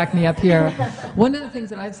Jen's going to back me up here, one of the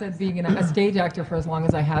things that I've said being a stage actor for as long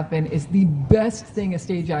as I have been is the best thing a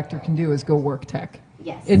stage actor can do is go work tech.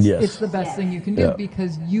 Yes. It's the best thing you can do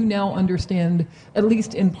because you now understand, at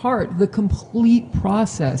least in part, the complete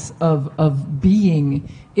process of being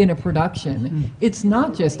in a production. It's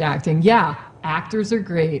not just acting. Yeah, actors are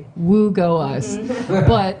great. Woo, go us.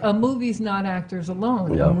 But a movie's not actors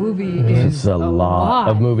alone. A movie is a lot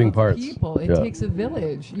of moving parts. People. It takes a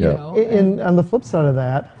village, you know. And on the flip side of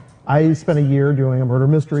that, I spent a year doing a murder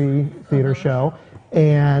mystery theater show,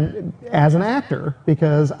 and as an actor,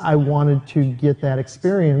 because I wanted to get that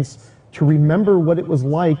experience to remember what it was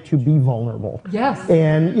like to be vulnerable. Yes.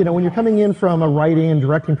 And when you're coming in from a writing and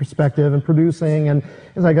directing perspective and producing, and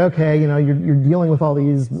it's like, okay, you're dealing with all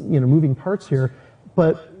these moving parts here,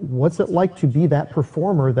 but what's it like to be that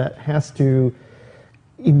performer that has to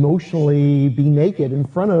emotionally be naked in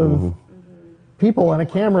front of people and a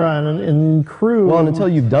camera and crew? Well, and until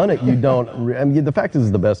you've done it, you don't. I mean, the fact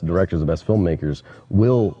is, the best directors, the best filmmakers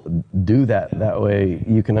will do that. That way,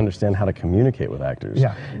 you can understand how to communicate with actors.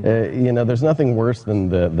 Yeah. There's nothing worse than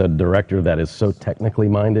the director that is so technically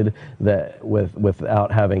minded that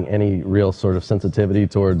without having any real sort of sensitivity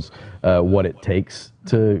towards what it takes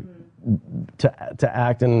to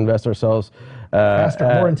act and invest ourselves. Faster,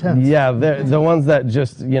 more intense. Yeah, the ones that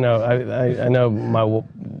just, I know my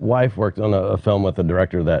wife worked on a film with a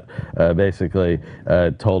director that basically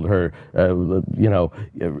told her,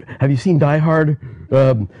 have you seen Die Hard?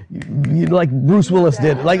 Like Bruce Willis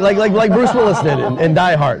did, like Bruce Willis did in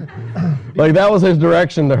Die Hard. Like that was his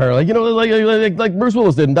direction to her, like Bruce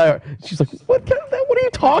Willis did in Die Hard. She's like, what are you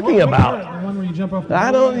talking about? The one where you jump off the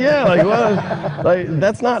I don't. Yeah, what?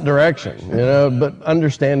 That's not direction, But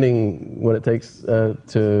understanding what it takes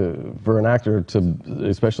for an actor to,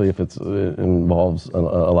 especially if it involves a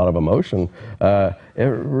lot of emotion,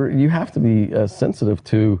 you have to be sensitive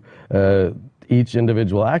to each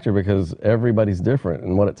individual actor, because everybody's different,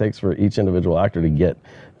 and what it takes for each individual actor to get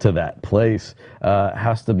to that place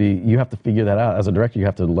has to be. You have to figure that out as a director. You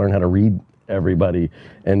have to learn how to read everybody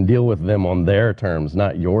and deal with them on their terms,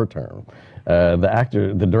 not your term.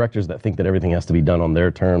 The directors that think that everything has to be done on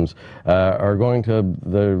their terms are going to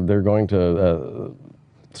they're going to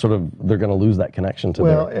lose that connection to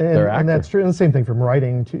their actor. And that's true. And the same thing from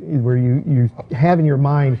writing, where you have in your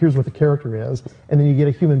mind, here's what the character is, and then you get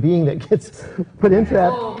a human being that gets put into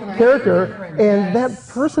that character, and that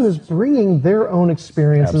person is bringing their own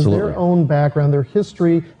experiences, Absolutely. their own background, their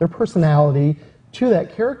history, their personality to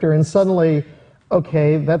that character, and suddenly,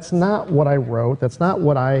 okay, that's not what I wrote, that's not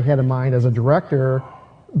what I had in mind as a director,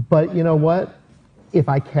 but you know what? If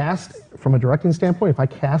I cast, from a directing standpoint, if I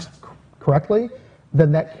cast correctly,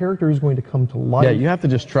 then that character is going to come to life. Yeah, you have to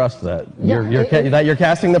just trust that that you're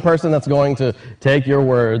casting the person that's going to take your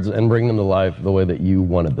words and bring them to life the way that you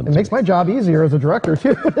wanted them to. It makes my job easier as a director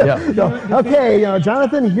too. Yeah. Okay,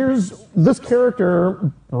 Jonathan, here's this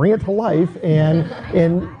character, bring it to life, and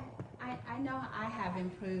I know I have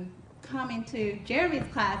improved coming to Jeremy's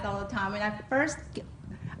class all the time. When I first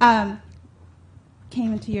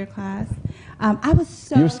came into your class, I was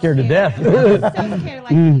so You were scared to death. I was so scared,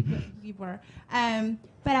 like you were.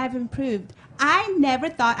 But I've improved. I never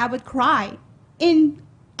thought I would cry in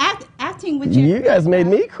acting with you. You guys made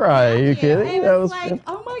me cry. Are you kidding? And That it's was like,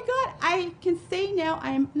 oh my God, I can say now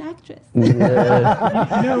I am an actress.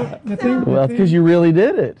 Yeah. Well, it's because you really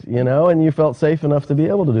did it, and you felt safe enough to be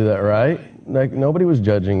able to do that, right? Like nobody was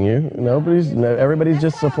judging you. Everybody's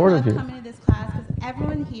just supportive you. Coming to this class because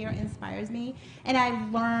everyone here inspires me, and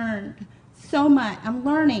I've learned so much. I'm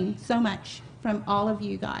learning so much from all of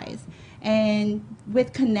you guys. And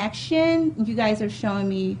with connection, you guys are showing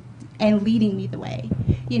me and leading me the way,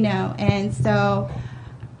 and so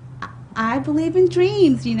I believe in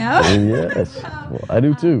dreams, Yes, well, I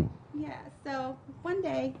do too. Yeah, so one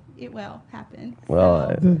day it will happen.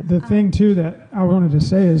 Well, the thing too that I wanted to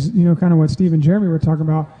say is, kind of what Steve and Jeremy were talking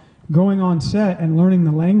about. Going on set and learning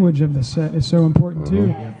the language of the set is so important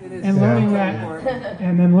too, and learning that,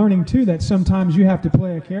 and then learning too that sometimes you have to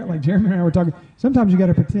play a character. Like Jeremy and I were talking, sometimes you got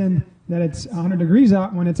to pretend that it's 100 degrees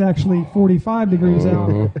out when it's actually 45 degrees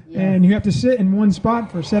out, and you have to sit in one spot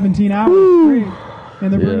for 17 hours straight.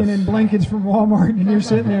 And they're bringing in blankets from Walmart, and you're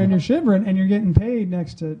sitting there and you're shivering, and you're getting paid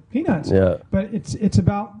next to peanuts. Yeah. But it's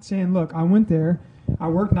about saying, look, I went there, I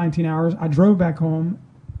worked 19 hours, I drove back home,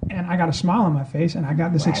 and I got a smile on my face, and I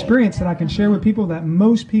got this experience that I can share with people that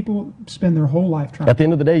most people spend their whole life trying. At the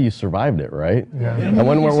end of the day, you survived it, right? Yeah. And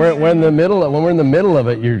when we're in the middle of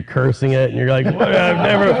it, you're cursing it, and you're like,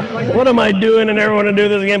 what am I doing? I never want to do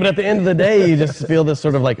this again. But at the end of the day, you just feel this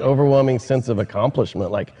sort of like overwhelming sense of accomplishment,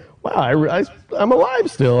 like, wow, I'm alive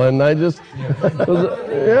still, and I just, One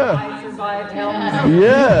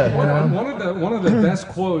of the best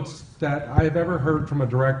quotes that I've ever heard from a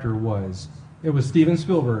director was, it was Steven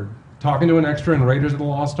Spielberg talking to an extra in Raiders of the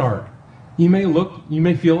Lost Ark. You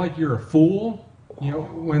may feel like you're a fool,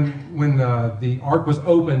 when the Ark was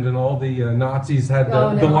opened and all the Nazis had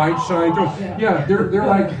the light shine through. Yeah, they're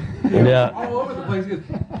like all over the place.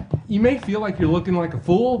 You may feel like you're looking like a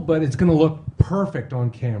fool, but it's going to look perfect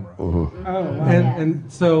on camera. And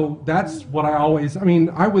so that's what I always. I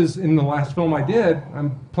mean, I was in the last film I did.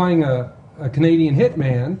 I'm playing a Canadian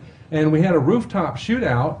hitman. And we had a rooftop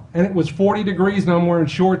shootout, and it was 40 degrees, and I'm wearing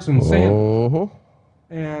shorts and sandals.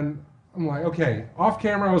 And I'm like, okay, off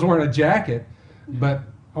camera I was wearing a jacket, but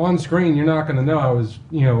on screen you're not going to know I was,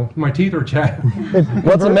 my teeth are chattering.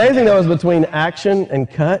 What's amazing though is between action and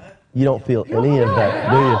cut, you don't feel any of that,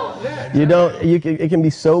 do you? You don't. It can be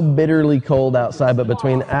so bitterly cold outside, but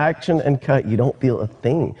between action and cut, you don't feel a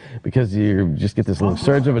thing because you just get this little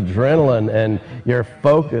surge of adrenaline and you're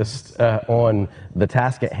focused on the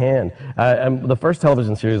task at hand. The first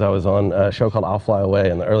television series I was on, a show called I'll Fly Away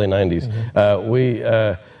in the early 90s,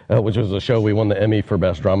 which was a show we won the Emmy for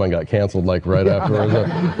Best Drama and got canceled like right afterwards.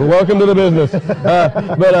 Welcome to the business.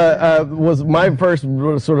 But was my first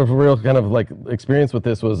sort of real kind of like experience with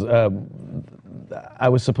this was I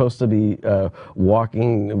was supposed to be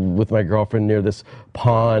walking with my girlfriend near this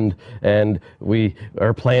pond, and we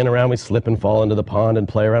are playing around. We slip and fall into the pond and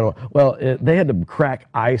play around. Well, they had to crack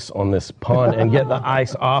ice on this pond and get the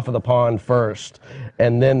ice off of the pond first,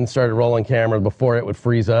 and then started rolling camera before it would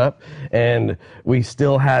freeze up. And we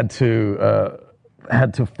still had to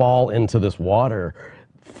fall into this water,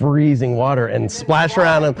 freezing water, and splash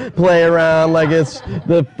around and play around like it's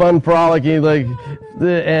the fun frolicking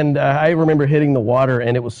and I remember hitting the water,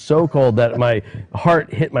 and it was so cold that my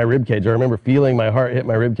heart hit my rib cage. I remember feeling my heart hit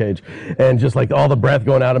my rib cage, and just like all the breath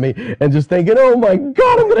going out of me, and just thinking, oh my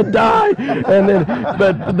God, I'm gonna die. And then,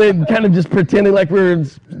 but they kind of just pretending like we were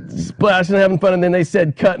splashing and having fun, and then they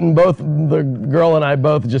said cut, and both the girl and I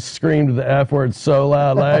both just screamed the F word so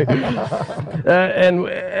loud, like, and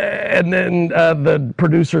then the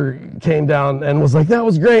producer came down and was like, that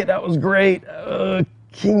was great.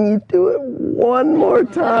 Can you do it one more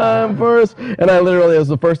time for us? And I literally, it was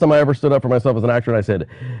the first time I ever stood up for myself as an actor, and I said,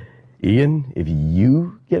 Ian, if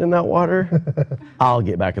you get in that water, I'll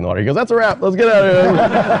get back in the water. He goes, that's a wrap. Let's get out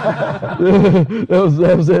of here.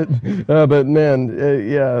 that was it. But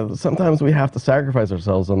man, sometimes we have to sacrifice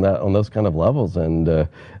ourselves on those kind of levels, and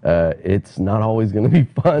it's not always going to be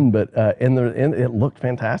fun. But it looked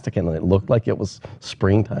fantastic, and it looked like it was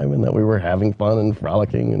springtime, and that we were having fun and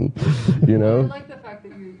frolicking, and I like the fact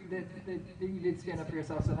that you did stand up for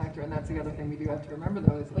yourself as an actor, and that's the other thing we do have to remember,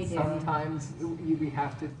 though, is that sometimes we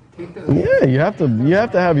have to take those. Yeah, you have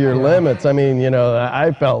to have your limits. I mean,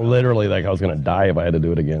 I felt literally like I was going to die if I had to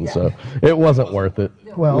do it again, so it wasn't worth it.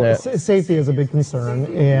 Well, safety is a big concern,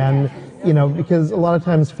 and because a lot of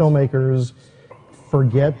times filmmakers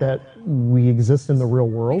forget that we exist in the real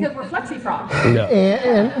world. Because we're flexi frogs. Yeah.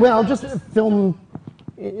 And well, just film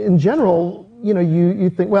in general.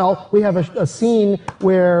 You think, well, we have a scene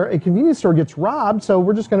where a convenience store gets robbed, so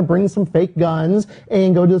we're just going to bring some fake guns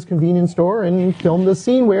and go to this convenience store and film the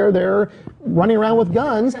scene where they're running around with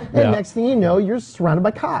guns, and next thing you know, you're surrounded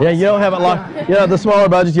by cops. Yeah, you don't have a lot. The smaller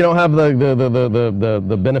budgets, you don't have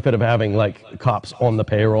the benefit of having like cops on the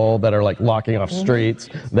payroll that are like locking off streets,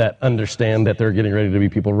 that understand that they're getting ready to be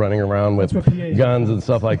people running around with guns and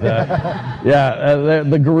stuff like that.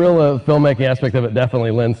 The guerrilla filmmaking aspect of it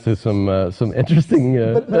definitely lends to some interesting.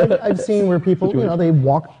 But I've seen where people, they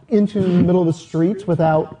walk into the middle of the streets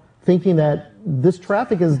without thinking that this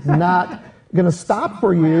traffic is not going to stop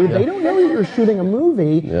for you. They don't know that you're shooting a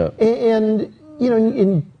movie. And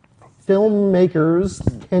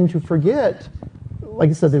filmmakers tend to forget, like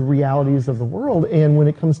I said, the realities of the world. And when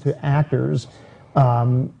it comes to actors,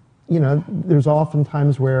 there's often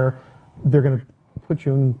times where they're going to put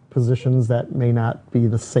you in positions that may not be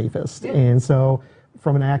the safest. Yeah. And so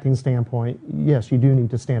from an acting standpoint, yes, you do need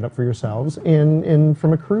to stand up for yourselves. And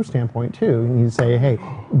from a crew standpoint, too, you need to say, hey,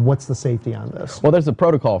 what's the safety on this? Well, there's a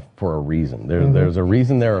protocol for a reason. There's a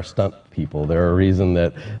reason there are stunt people. There's a reason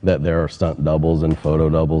that there are stunt doubles and photo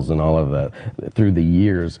doubles and all of that. Through the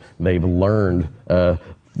years, they've learned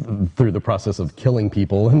through the process of killing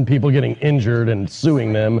people and people getting injured and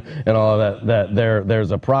suing them and all of that there's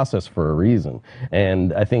a process for a reason.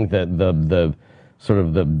 And I think that the sort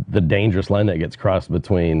of the dangerous line that gets crossed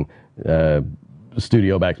between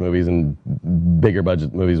studio-backed movies and bigger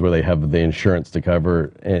budget movies where they have the insurance to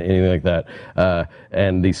cover anything like that,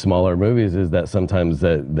 and these smaller movies is that sometimes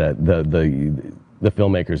the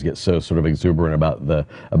filmmakers get so sort of exuberant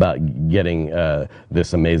about getting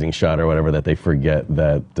this amazing shot or whatever that they forget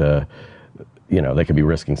that they could be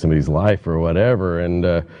risking somebody's life or whatever. And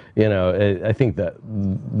I think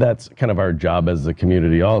that's kind of our job as a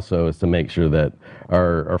community also, is to make sure that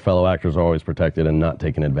our fellow actors are always protected and not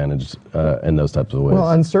taken advantage in those types of ways. Well,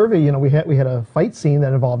 on Survey, we had a fight scene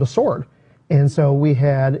that involved a sword, and so we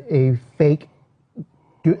had a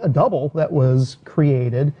double that was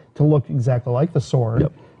created to look exactly like the sword,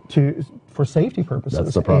 for safety purposes.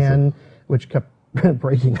 That's the process. And which kept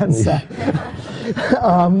breaking on set.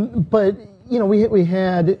 But we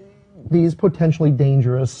had these potentially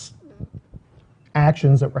dangerous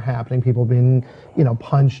actions that were happening, people being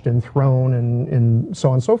punched and thrown and so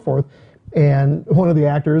on and so forth. And one of the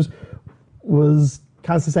actors was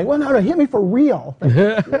constantly saying, well, no, hit me for real.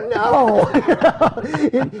 Like, no.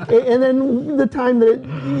 And then the time that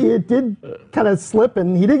it did kind of slip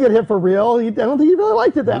and he did get hit for real, I don't think he really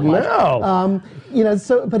liked it that much. No.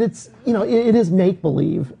 But it's, it is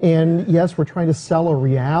make-believe. And yes, we're trying to sell a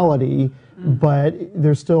reality, but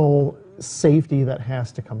there's still safety that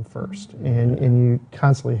has to come first. And you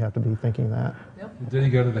constantly have to be thinking that. Did he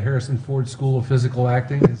go to the Harrison Ford School of Physical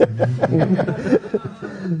Acting?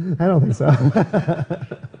 I don't think so.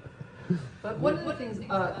 But one of the things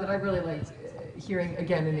that I really liked hearing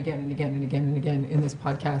again and again and again and again and again in this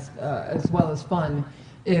podcast, as well as fun,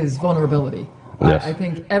 is vulnerability. Yes. I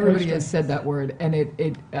think everybody has said that word,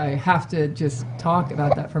 and I have to just talk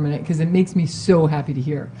about that for a minute because it makes me so happy to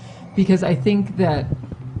hear. Because I think that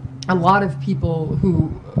a lot of people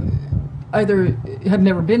who either have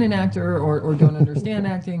never been an actor or don't understand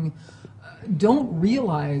acting don't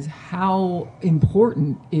realize how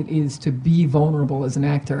important it is to be vulnerable as an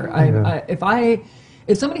actor.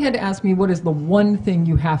 If somebody had to ask me what is the one thing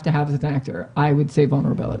you have to have as an actor, I would say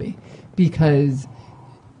vulnerability, because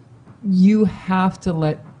you have to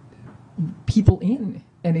let people in,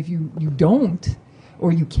 and if you don't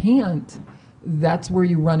or you can't, that's where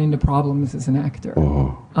you run into problems as an actor.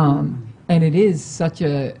 And it is such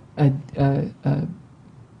a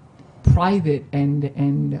private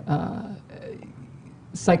and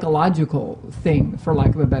psychological thing, for lack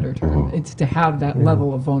of a better term. It's to have that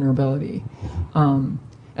level of vulnerability.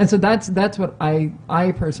 And so that's what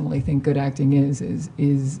I personally think good acting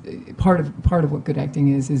is part of what good acting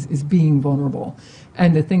is being vulnerable.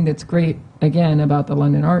 And the thing that's great, again, about the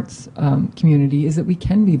London Arts community is that we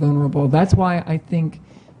can be vulnerable. That's why I think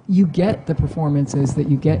you get the performances that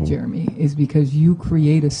you get, Jeremy, is because you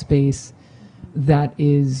create a space that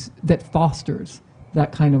fosters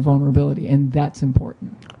that kind of vulnerability, and that's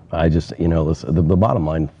important. I just, the bottom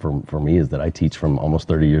line for me is that I teach from almost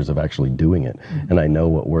 30 years of actually doing it, and I know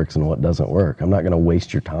what works and what doesn't work. I'm not going to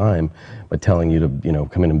waste your time by telling you to,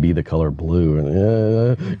 come in and be the color blue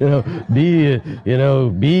and, be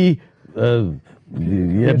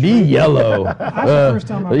yellow.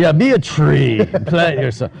 Be a tree. Plant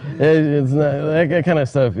yourself. It's not, that kind of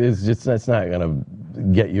stuff is just, that's not going to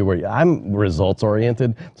get you where I'm results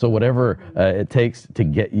oriented, so whatever it takes to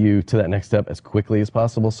get you to that next step as quickly as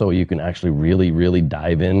possible so you can actually really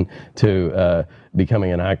dive in to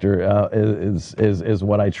becoming an actor is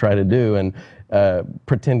what I try to do. And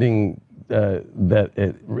pretending that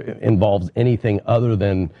it involves anything other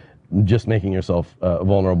than just making yourself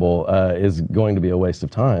vulnerable is going to be a waste of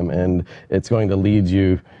time, and it's going to lead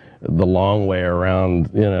you the long way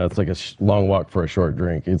around. It's like a long walk for a short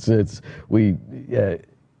drink.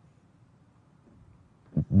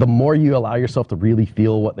 The more you allow yourself to really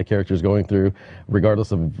feel what the character is going through,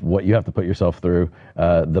 regardless of what you have to put yourself through,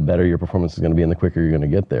 the better your performance is going to be and the quicker you're going to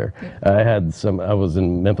get there. I was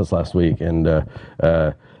in Memphis last week, and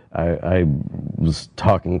I was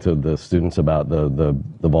talking to the students about the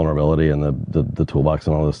vulnerability and the toolbox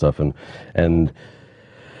and all this stuff, and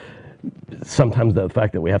sometimes the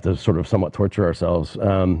fact that we have to sort of somewhat torture ourselves.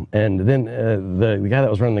 And then the guy that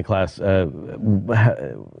was running the class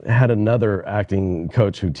had another acting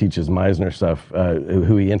coach who teaches Meisner stuff,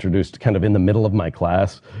 who he introduced kind of in the middle of my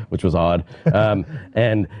class, which was odd.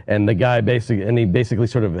 And the guy basically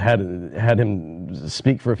sort of had him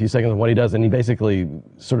speak for a few seconds on what he does, and he basically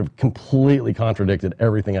sort of completely contradicted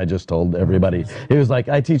everything I just told everybody. He was like,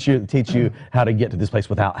 I teach you how to get to this place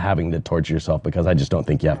without having to torture yourself, because I just don't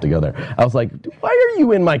think you have to go there. I was like, why are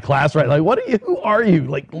you in my class, right? Like, who are you?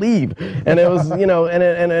 Like, leave. And it was,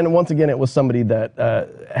 and once again, it was somebody that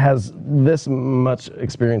has this much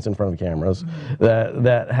experience in front of cameras,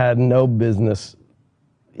 that had no business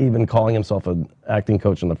even calling himself an acting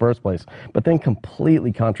coach in the first place, but then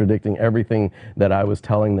completely contradicting everything that I was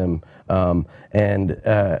telling them, and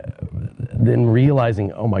then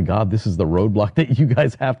realizing, oh my God, this is the roadblock that you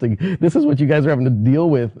guys this is what you guys are having to deal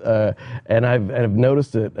with, and I've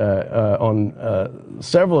noticed it on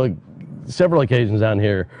several occasions down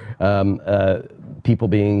here, people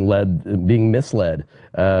being misled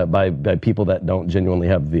by people that don't genuinely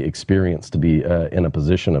have the experience to be in a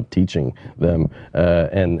position of teaching them,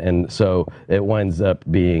 and so it winds up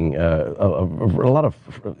being a lot of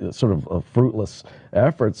sort of fruitless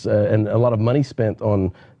efforts, and a lot of money spent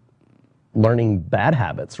on learning bad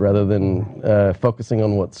habits rather than focusing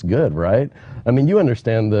on what's good, right? I mean, you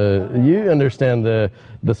understand the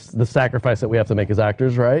sacrifice that we have to make as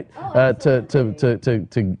actors, right?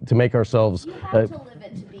 To make ourselves. You have to live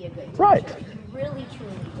it to be a good teacher. Right. You really,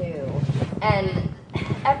 truly do. And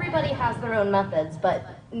everybody has their own methods,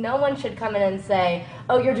 but no one should come in and say,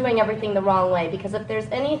 oh, you're doing everything the wrong way, because if there's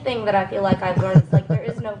anything that I feel like I've learned, it's like there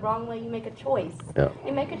is no wrong way. You make a choice. Yeah.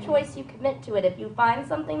 You make a choice, you commit to it. If you find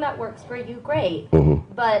something that works for you, great.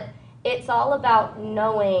 Mm-hmm. But it's all about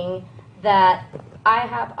knowing that I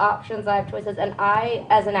have options, I have choices, and I,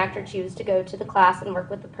 as an actor, choose to go to the class and work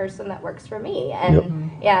with the person that works for me. And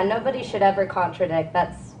yeah, nobody should ever contradict.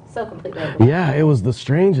 That's so completely overwhelming. Yeah, it was the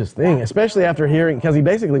strangest thing, especially after hearing, because he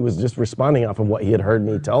basically was just responding off of what he had heard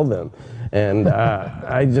me tell them. And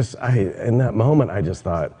in that moment, I just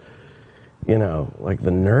thought, like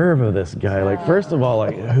the nerve of this guy. Like, first of all,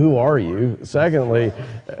 like, who are you? Secondly,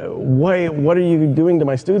 what are you doing to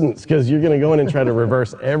my students? Because you're going to go in and try to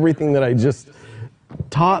reverse everything that I just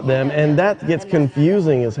taught them, and that gets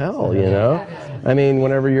confusing as hell, I mean,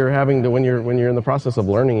 whenever you're having to, when you're in the process of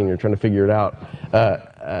learning and you're trying to figure it out,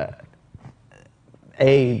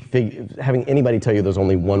 having anybody tell you there's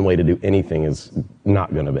only one way to do anything is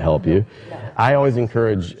not going to help you. I always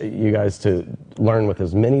encourage you guys to learn with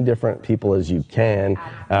as many different people as you can,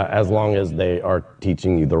 as long as they are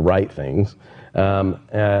teaching you the right things.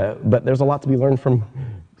 But there's a lot to be learned from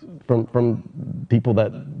people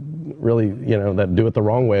that really, that do it the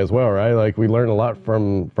wrong way as well, right? Like, we learn a lot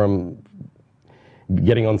from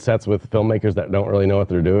getting on sets with filmmakers that don't really know what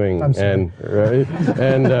they're doing, and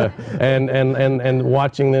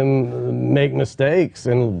watching them make mistakes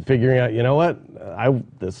and figuring out, what,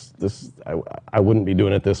 I wouldn't be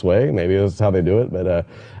doing it this way. Maybe this is how they do it, but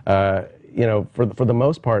for the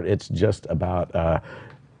most part, it's just about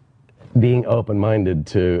being open-minded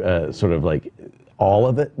to sort of like all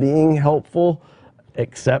of it being helpful,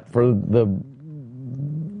 except for the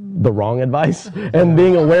wrong advice, and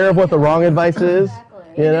being aware of what the wrong advice is.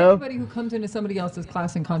 Anybody who comes into somebody else's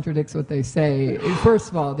class and contradicts what they say, first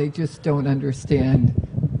of all, they just don't understand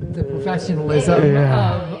the professionalism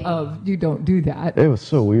of you don't do that. It was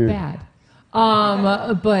so weird. Bad.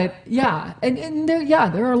 But yeah, and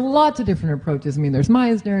there are lots of different approaches. I mean, there's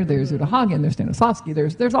Meisner, there's Uta Hagen, there's Stanislavski,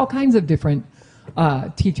 there's all kinds of different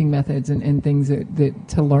teaching methods and things that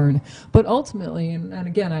to learn. But ultimately, and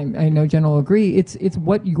again, I know Jen will agree, it's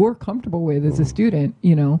what you're comfortable with as a student,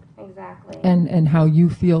 Exactly. And how you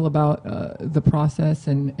feel about the process,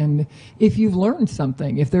 and if you've learned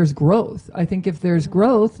something, if there's growth. I think if there's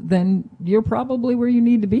growth, then you're probably where you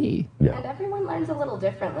need to be. Yeah. And everyone learns a little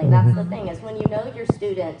differently. That's the thing, is when you know your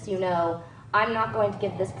students, I'm not going to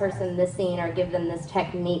give this person this scene or give them this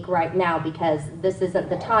technique right now because this isn't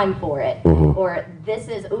the time for it. Or this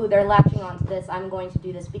is, they're latching onto this, I'm going to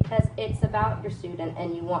do this, because it's about your student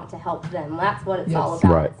and you want to help them. That's what it's all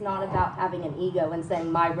about. Right. It's not about having an ego and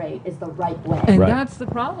saying my rate is the right way. And that's the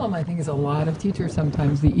problem, I think, is a lot of teachers,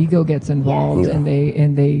 sometimes the ego gets involved, and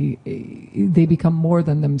they become more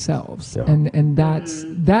than themselves. And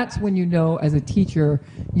that's when you know, as a teacher,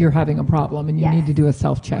 you're having a problem and you need to do a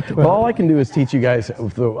self-check. Well, all I can do is teach you guys.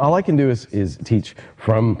 All I can do is teach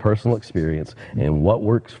from personal experience and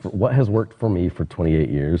what has worked for me for 28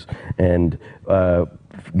 years, and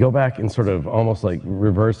go back and sort of almost like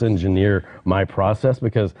reverse engineer my process,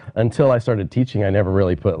 because until I started teaching, I never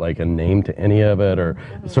really put like a name to any of it or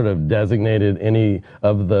sort of designated any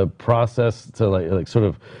of the process to like sort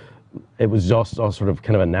of, it was just all sort of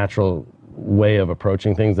kind of a natural way of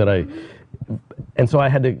approaching things and so I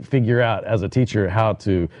had to figure out as a teacher how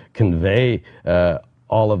to convey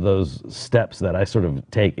all of those steps that I sort of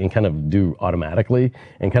take and kind of do automatically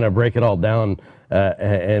and kind of break it all down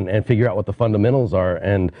and figure out what the fundamentals are.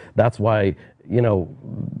 And that's why,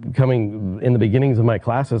 coming in the beginnings of my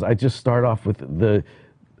classes, I just start off with the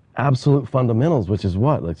absolute fundamentals, which is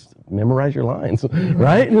what? Let's memorize your lines,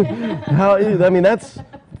 right? That's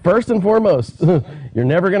first and foremost. You're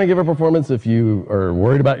never going to give a performance if you are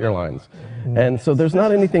worried about your lines. And so there's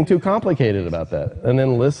not anything too complicated about that. And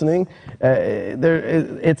then listening,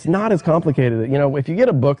 it's not as complicated. If you get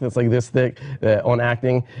a book that's like this thick on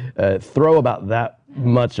acting, throw about that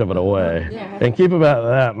much of it away and keep about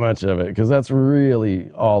that much of it, because that's really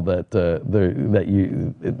all that that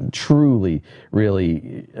you truly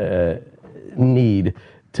really need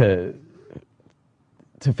to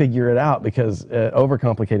figure it out, because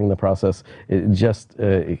overcomplicating the process,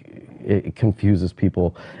 it confuses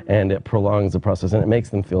people and it prolongs the process and it makes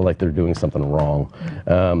them feel like they're doing something wrong,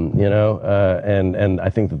 and I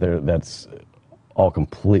think that that's all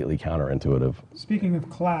completely counterintuitive. Speaking of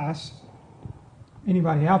class,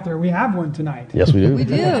 anybody out there, we have one tonight. Yes, we do. We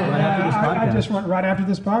do. I just want, right after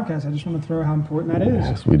this podcast, I just want to throw how important that is.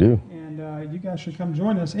 Yes, we do. You guys should come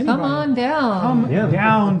join us. Anybody, come on down. Come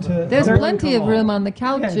down to... There's plenty of room on the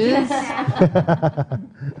couches.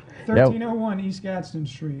 1301 East Gadsden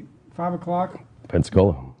Street, 5 o'clock.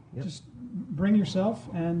 Pensacola. Just bring yourself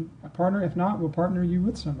and a partner. If not, we'll partner you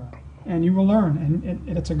with somebody. And you will learn.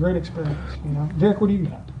 And it's a great experience. Derek, what do you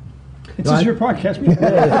got? This is your podcast. We've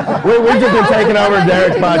just been taking over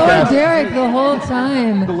Derek's podcast. Derek the whole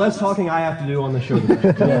time. The less talking I have to do on the show, the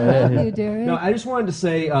better. Thank you, Derek. No, I just wanted to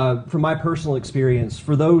say, from my personal experience,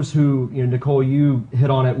 for those who, Nicole, you hit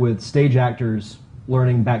on it with stage actors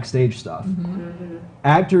learning backstage stuff. Mm-hmm.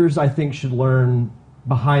 Actors, I think, should learn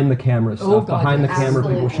behind the camera stuff. Behind the camera,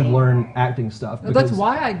 people should learn acting stuff. That's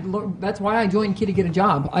why I joined Kitty Get a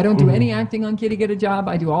Job. I don't do any acting on Kitty Get a Job.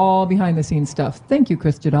 I do all behind the scenes stuff. Thank you,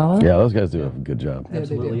 Chris Jadala. Yeah, those guys do a good job.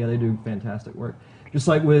 Absolutely, they do fantastic work. Just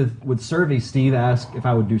like with Survey, Steve asked if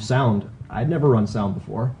I would do sound. I'd never run sound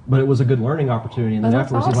before, but it was a good learning opportunity. And then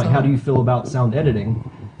afterwards, he's like, "How do you feel about sound editing?"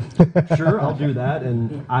 Sure, I'll do that,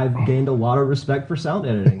 and I've gained a lot of respect for sound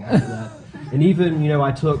editing after that. And even,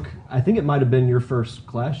 I think it might have been your first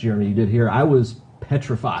class, Jeremy, you did here. I was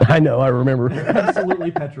petrified. I know, I remember.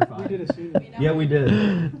 Absolutely petrified. We did a scene. Yeah, we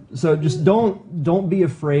did. So just don't be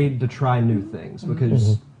afraid to try new things,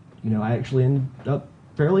 because, I actually ended up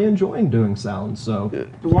fairly enjoying doing sound. So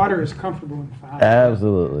the water is comfortable and fast.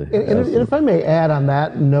 Absolutely. And if I may add on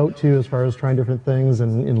that note, too, as far as trying different things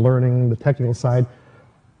and learning the technical side,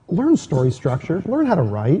 learn story structure, learn how to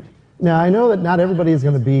write. Now, I know that not everybody is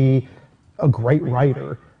going to be a great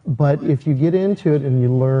writer, but if you get into it and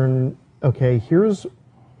you learn, okay, here's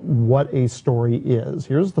what a story is,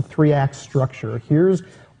 here's the 3-act structure, here's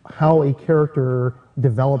how a character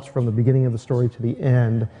develops from the beginning of the story to the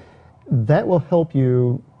end, that will help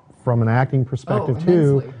you from an acting perspective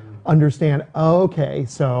too, understand, okay,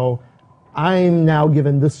 so I'm now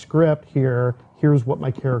given this script here, here's what my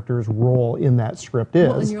character's role in that script is.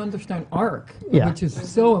 Well, and you understand arc, which is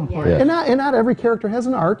so important. Yeah. And not every character has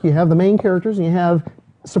an arc. You have the main characters and you have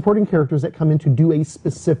supporting characters that come in to do a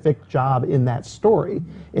specific job in that story.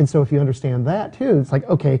 And so if you understand that too, it's like,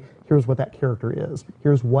 okay, here's what that character is.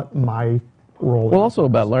 Here's what my role is. Well, also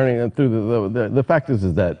about learning through the fact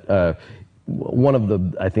is that one of the,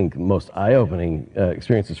 I think, most eye-opening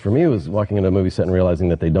experiences for me was walking into a movie set and realizing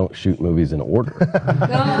that they don't shoot movies in order.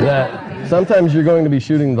 That sometimes you're going to be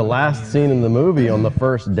shooting the last scene in the movie on the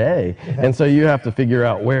first day, and so you have to figure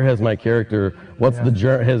out, where has my character, what's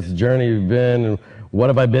his journey been, and what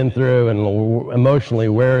have I been through, and emotionally,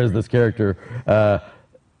 where is this character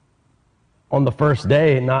on the first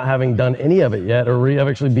day, not having done any of it yet, or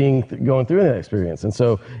actually going through that experience. And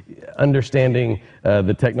so understanding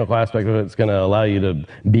the technical aspect of it is going to allow you to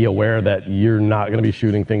be aware that you're not going to be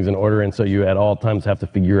shooting things in order, and so you at all times have to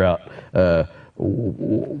figure out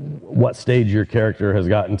what stage your character has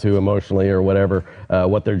gotten to emotionally, or whatever,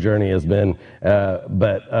 what their journey has been,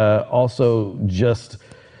 but also just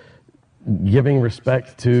giving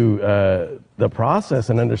respect to the process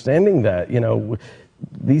and understanding that,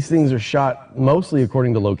 these things are shot mostly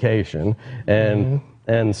according to location,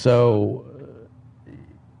 and so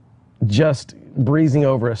just breezing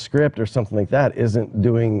over a script or something like that isn't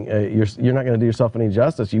doing, you're not going to do yourself any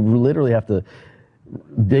justice. You literally have to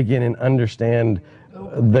dig in and understand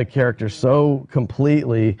the character so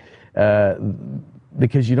completely,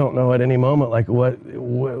 because you don't know at any moment like where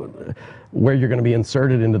you're going to be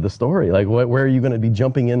inserted into the story, like where are you going to be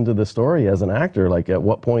jumping into the story as an actor, like at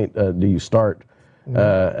what point do you start,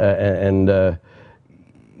 and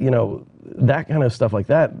you know, that kind of stuff like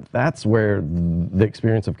that. That's where the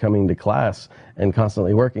experience of coming to class and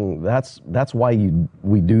constantly working, that's why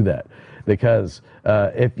we do that, because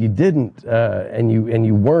if you didn't and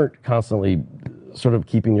you weren't constantly sort of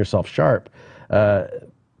keeping yourself sharp,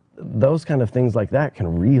 those kind of things like that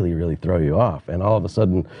can really, really throw you off, and all of a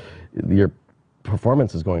sudden your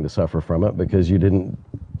performance is going to suffer from it because you didn't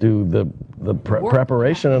do the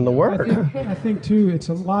preparation and the work. I think too, it's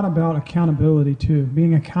a lot about accountability too,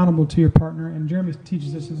 being accountable to your partner. And Jeremy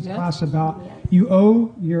teaches this in his class about you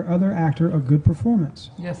owe your other actor a good performance.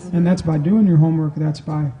 Yes. And that's by doing your homework. That's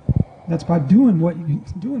by doing what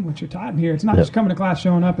you're taught here. It's not just coming to class,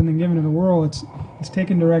 showing up, and then giving it a whirl. It's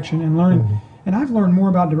taking direction and learning. Mm-hmm. And I've learned more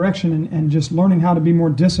about direction and just learning how to be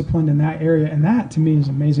more disciplined in that area, and that to me is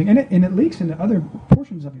amazing. And it leaks into other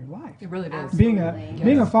portions of your life. It really does. Being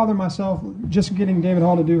a father myself, just getting David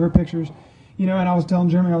Hall to do her pictures, you know, and I was telling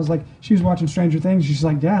Jeremy, I was like, she was watching Stranger Things. She's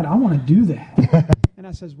like, Dad, I want to do that. And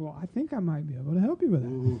I says, well, I think I might be able to help you with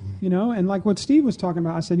that. You know, and like what Steve was talking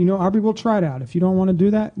about, I said, you know, Aubrey, we'll try it out. If you don't want to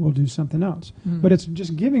do that, we'll do something else. But it's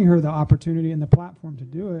just giving her the opportunity and the platform to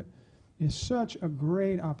do it is such a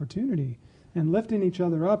great opportunity. And lifting each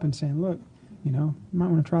other up and saying, look, you know, you might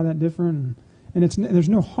want to try that different. And there's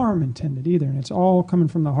no harm intended either. And it's all coming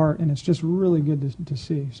from the heart. And it's just really good to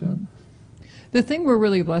see. So, the thing we're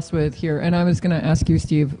really blessed with here, and I was going to ask you,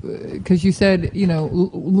 Steve, because you said, you know,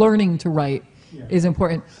 learning to write is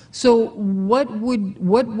important. So what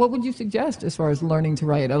would you suggest as far as learning to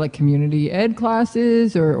write? Like community ed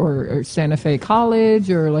classes or Santa Fe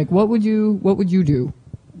College, or like what would you do?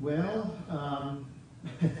 Well,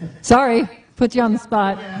 sorry, put you on the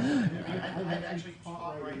spot. I've actually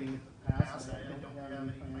taught writing in the past. I don't have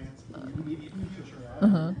any plans to immediate future for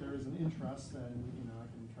that. If there is an interest, then you know I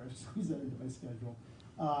can try to squeeze that into my schedule.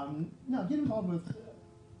 No, get involved with,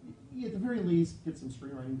 at the very least, get some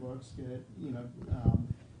screenwriting books. Get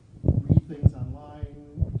read things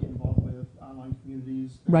online. Get involved with online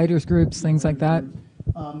communities, writers groups, things like that.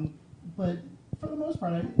 But for the most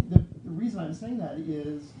part, the reason I'm saying that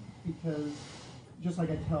is because, just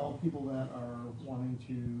like I tell people that are wanting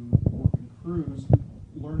to work in crews,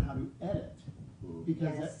 learn how to edit,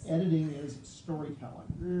 because that editing is storytelling,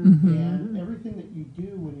 and everything that you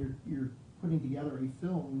do when you're putting together a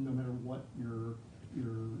film, no matter what your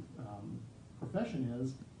profession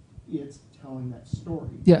is, it's telling that story.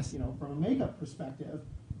 Yes. You know, from a makeup perspective,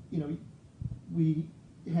 you know, we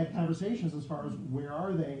had conversations as far as where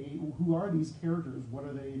are they, who are these characters, what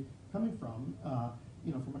are they coming from?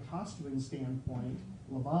 You know, from a costuming standpoint,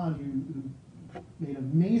 Lavon, who made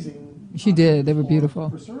amazing. She did. They were beautiful.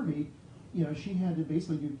 For Serby, you know, she had to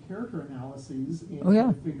basically do character analyses and try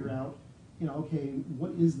to figure out, you know, okay,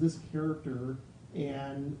 what is this character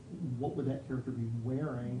and what would that character be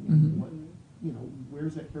wearing? And what, you know,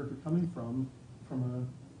 where's that character coming from an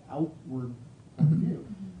outward point of view?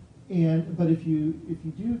 But if you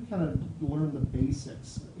do kind of learn the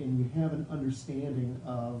basics and you have an understanding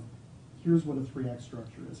of, here's what a 3-act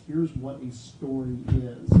structure is, here's what a story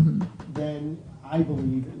is, then I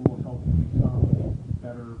believe it will help you become a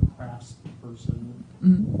better craftsperson,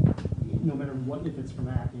 no matter what, if it's from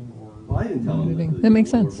acting or... Well, I didn't tell them that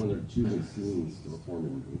makes sense. When they're choosing scenes to perform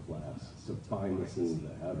in class, to find the scenes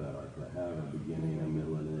that have that arc, that have a beginning, a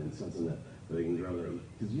middle, and then something that they can grow their...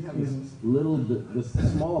 Because you have this little bit, this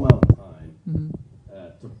small amount of time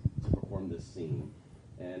to perform this scene.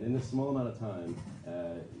 And in this small amount of time,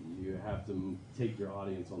 you have to take your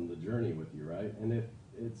audience on the journey with you, right? And if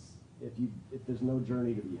there's no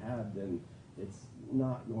journey to be had, then it's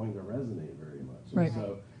not going to resonate very much. Right. And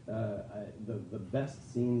so the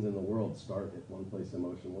best scenes in the world start at one place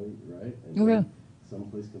emotionally, right? And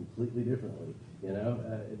someplace completely differently. You know,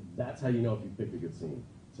 that's how you know if you picked a good scene.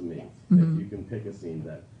 To me, if you can pick a scene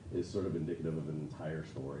that is sort of indicative of an entire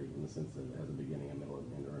story in the sense that it has a beginning, a middle,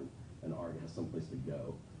 and end, or an arc, has someplace to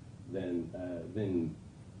go, then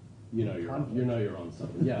you know you're on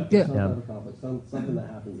something. Yeah, some type of conflict, something that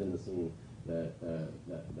happens in the scene that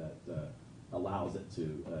allows it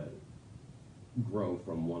to grow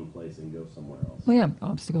from one place and go somewhere else. Well, yeah,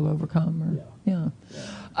 obstacle overcome.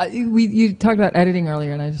 You talked about editing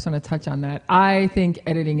earlier, and I just want to touch on that. I think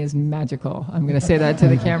editing is magical. I'm going to say that to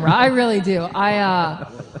the camera. I really do. I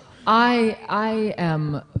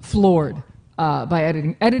am floored by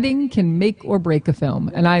editing. Editing can make or break a film,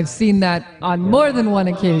 and I've seen that on more than one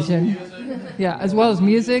occasion. yeah, as well as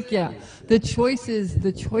music. Yeah, the choices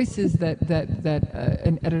that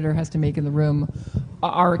an editor has to make in the room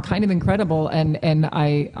are kind of incredible, and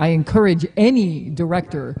I encourage any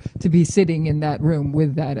director to be sitting in that room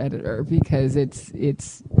with that editor, because it's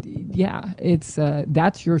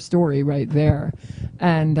that's your story right there.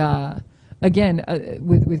 And again,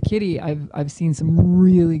 with Kitty, I've seen some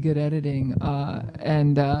really good editing,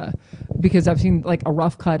 and because I've seen like a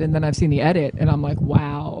rough cut and then I've seen the edit, and I'm like,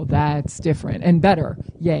 wow, that's different and better,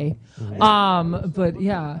 yay. But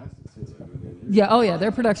yeah. Yeah, oh yeah,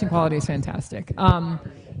 their production quality is fantastic. But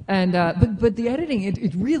the editing,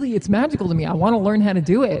 it's magical to me. I want to learn how to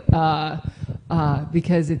do it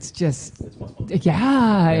because it's just,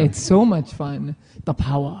 it's so much fun. The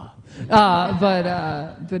power. But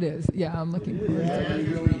it is, I'm looking forward to it.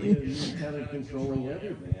 You're kind of controlling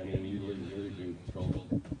everything. I mean, you literally can control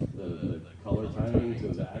the color timing to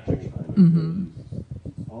the action timing.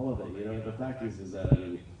 All of it, you know. The fact is that, I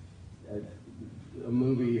mean, a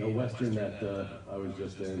movie, a Western that I was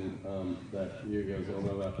just in, that you guys all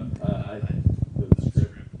know about, the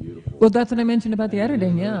script, beautiful. Well, that's what I mentioned about the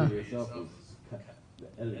editing, The movie itself was, the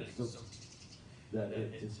editing was so, that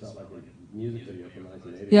it just felt like a music video from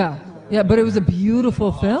 1980. Yeah, but it was a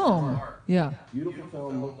beautiful film. Yeah. Beautiful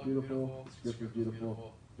film, looked beautiful, the script was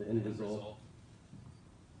beautiful, the end result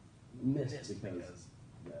missed because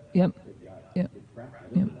it cracked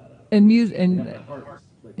edited out of it. And music,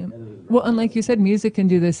 well, and like you said, music can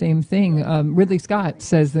do the same thing. Ridley Scott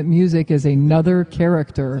says that music is another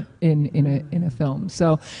character in a film.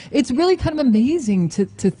 So it's really kind of amazing to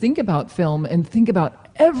think about film and think about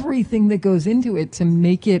everything that goes into it to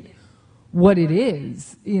make it what it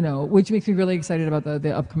is, you know, which makes me really excited about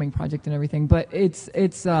the upcoming project and everything. But it's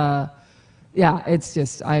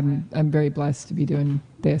just I'm very blessed to be doing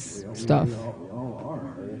this stuff. We all are,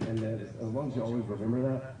 and as long as you always remember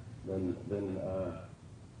that, then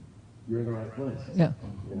you're in the right place. Yeah.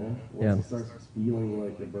 You know, once it starts feeling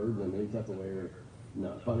like a burden and makes that the way or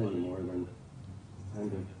not fun anymore, then it's time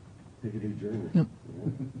to pick a new journey. Yep. You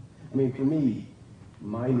know? I mean, for me,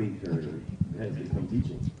 my new journey has become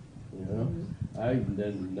teaching. You know, I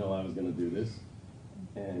didn't know I was going to do this,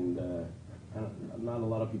 and not a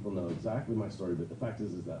lot of people know exactly my story. But the fact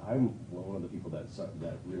is that I'm one of the people that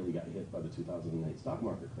really got hit by the 2008 stock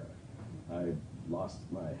market crash. I lost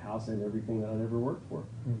my house and everything that I'd ever worked for,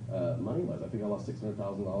 money-wise. I think I lost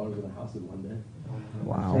 $600,000 in a house in one day.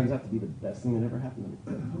 Wow. It turns out to be the best thing that ever happened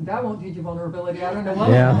to me. That won't teach you vulnerability. I don't know what.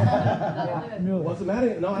 What's the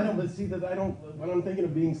matter? No, I don't see that. I don't. When I'm thinking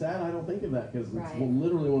of being sad, I don't think of that because it's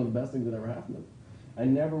literally one of the best things that ever happened to me. I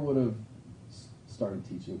never would have started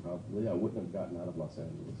teaching. Probably, I wouldn't have gotten out of Los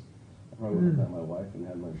Angeles. I probably wouldn't have met my wife and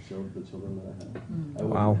had the children that I had. I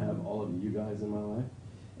wouldn't have all of you guys in my life.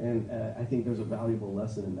 And I think there's a valuable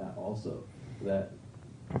lesson in that also, that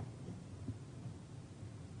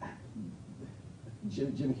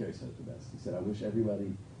Jim Carrey said it the best. He said, I wish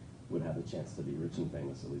everybody would have the chance to be rich and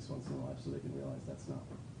famous at least once in a life so they can realize that's not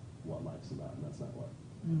what life's about and that's not what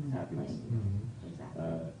happiness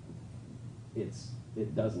is.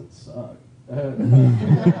 It doesn't suck.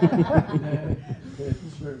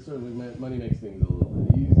 Certainly money makes things a little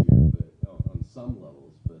bit easier but on some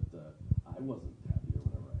levels, but I wasn't happier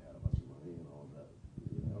whenever I had a bunch of money and all of that.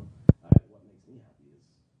 You know, what makes me happy is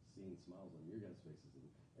seeing smiles on your guys' faces and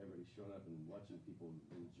everybody showing up and watching people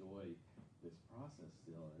enjoy this process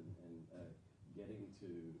still and getting to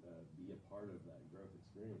be a part of that growth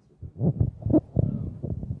experience with them.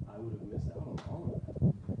 I would have missed out on all of that.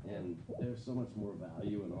 And there's so much more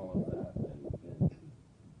value in all of that than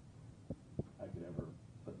I could ever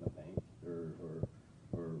put in the bank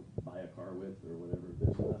or buy a car with or whatever.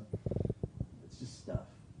 There's enough. It's just stuff.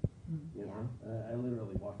 You know? I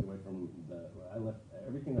literally walked away from I left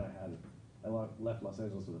everything that I had. I left Los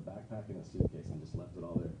Angeles with a backpack and a suitcase and just left it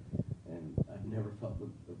all there. And I've never felt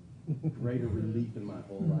a greater relief in my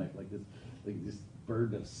whole life. Like this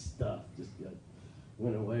burden of stuff just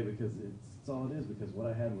went away because it's all it is. Because what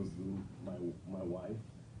I had was my wife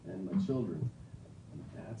and my children. And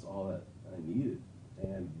that's all that I needed.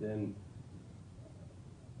 And then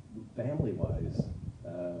family-wise,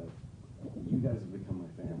 you guys have become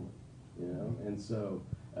my family. You know, and so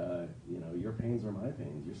you know, your pains are my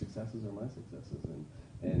pains, your successes are my successes,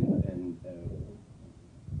 and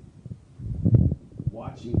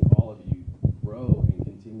watching all of you grow and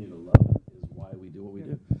continue to love it is why we do what we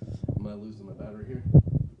do. Am I losing my battery here?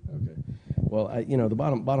 Okay. Well, the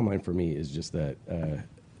bottom line for me is just that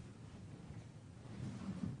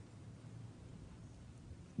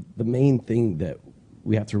the main thing that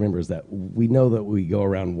we have to remember is that we know that we go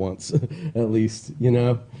around once, at least, you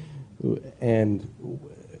know, and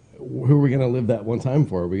who are we going to live that one time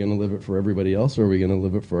for? Are we going to live it for everybody else, or are we going to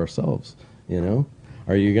live it for ourselves? You know,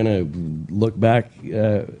 are you going to look back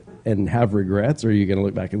and have regrets, or are you going to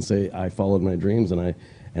look back and say, I followed my dreams and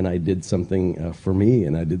I did something for me,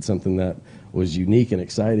 and I did something that was unique and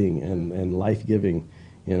exciting and life-giving,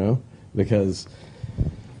 you know? Because,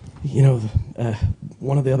 you know,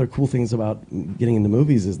 one of the other cool things about getting into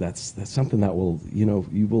movies is that's something that will, you know,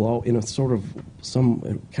 you will all, in a sort of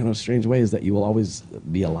some kind of strange way, is that you will always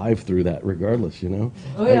be alive through that regardless, you know?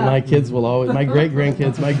 Oh, yeah. Like my kids will always, my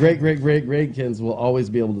great-grandkids, my great-great-great-great-kids will always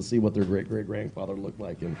be able to see what their great-great-grandfather looked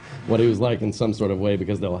like and what he was like in some sort of way,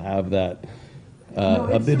 because they'll have that. It's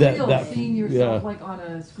surreal seeing yourself like on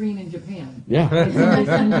a screen in Japan. Yeah. Somebody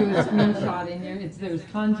sends you a screenshot and there's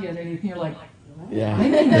kanji underneath, and you're like, yeah.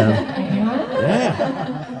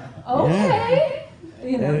 Okay.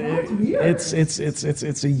 You know, that's weird.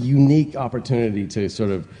 It's a unique opportunity to sort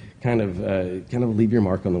of kind of leave your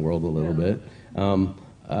mark on the world a little bit.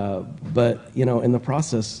 But you know, in the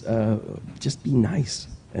process, just be nice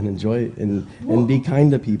and enjoy it and be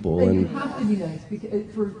kind to people. And you have to be nice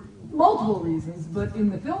because for multiple reasons, but in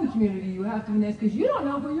the film community, you have to be nice because you don't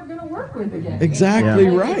know who you're going to work with again. Exactly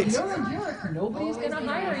right. If you're a jerk, nobody's going to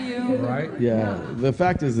hire you. Right. Yeah. The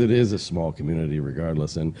fact is, it is a small community,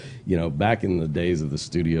 regardless. And you know, back in the days of the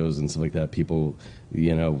studios and stuff like that, people,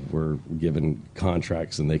 you know, were given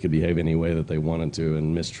contracts and they could behave any way that they wanted to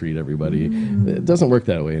and mistreat everybody. It doesn't work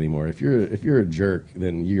that way anymore. If you're a jerk,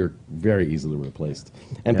 then you're very easily replaced.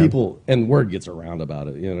 And people, and word gets around about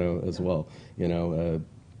it, you know, as well. You know.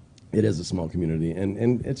 It is a small community,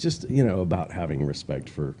 and it's just, you know, about having respect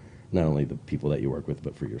for not only the people that you work with,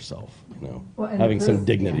 but for yourself, you know, having some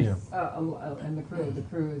dignity. And the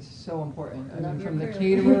crew is so important. I mean, from the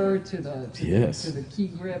caterer to the key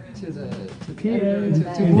grip to the editor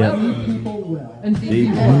to whoever people will. And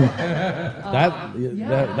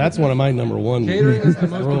that's one of my number one catering is the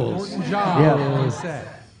most roles. important job on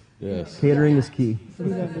set. Yes. Catering is key. I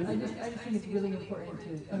just think it's really important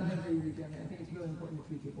to, and I agree with you, I think it's really important to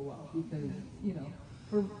treat people well because, you know,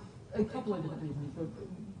 for a couple of different reasons.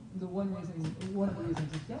 But one of the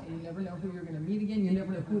reasons is, you never know who you're going to meet again. You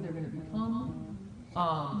never know who they're going to become.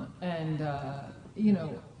 You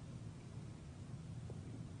know,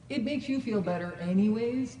 it makes you feel better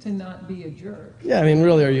anyways to not be a jerk. Yeah, I mean,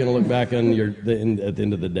 really, are you going to look back on at the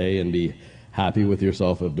end of the day and be happy with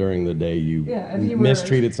yourself if during the day you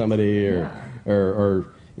mistreated somebody or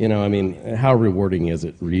you know, I mean, how rewarding is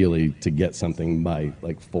it really to get something by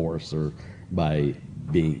like force or by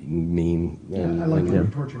being mean? I like to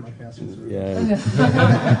torture my passengers. Yeah.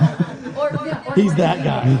 He's that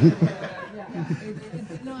guy.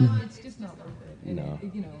 It's just not worth it. No.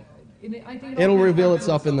 You know, I think it'll reveal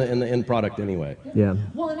itself in the end product anyway. Yeah.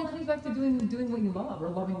 Well, and it comes back to doing what you love or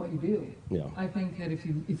loving what you do. Yeah. I think that if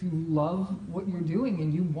you love what you're doing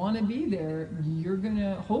and you want to be there, you're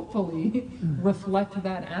gonna hopefully reflect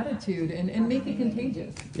that attitude and make it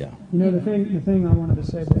contagious. Yeah. You know, the thing I wanted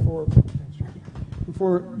to say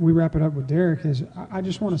before we wrap it up with Derek is I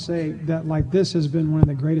just want to say that like this has been one of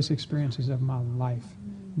the greatest experiences of my life,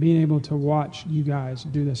 being able to watch you guys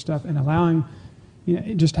do this stuff and allowing. You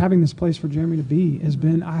know, just having this place for Jeremy to be has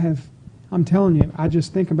been, I'm telling you, I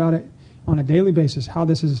just think about it on a daily basis, how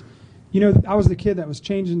this is, you know, I was the kid that was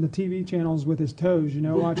changing the TV channels with his toes, you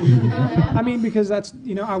know, watching, I mean, because that's,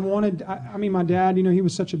 you know, I mean, my dad, you know, he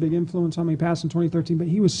was such a big influence on me, passed in 2013, but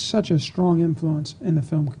he was such a strong influence in the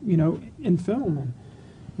film, you know, in film.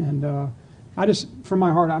 And I just, from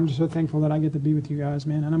my heart, I'm just so thankful that I get to be with you guys,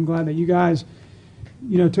 man. And I'm glad that you guys,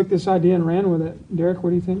 you know, took this idea and ran with it. Derek,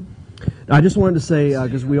 what do you think? I just wanted to say,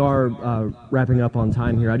 because we are wrapping up on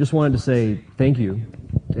time here, I just wanted to say thank you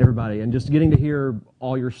to everybody. And just getting to hear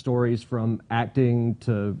all your stories from acting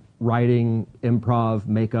to writing, improv,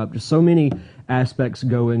 makeup, just so many aspects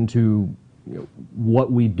go into, you know,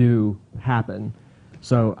 what we do happen.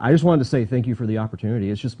 So I just wanted to say thank you for the opportunity.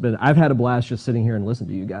 It's just been, I've had a blast just sitting here and listening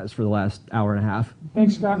to you guys for the last hour and a half.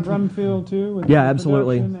 Thanks, Scott Drumfield, too. With yeah,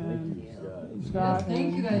 absolutely. Scott,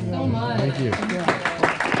 thank you guys so much. Thank you.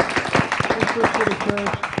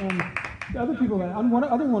 Church and other people that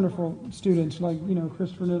other wonderful students like, you know,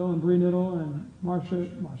 Christopher Niddle and Bree Niddle and Marsha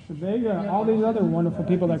Vega, all these other wonderful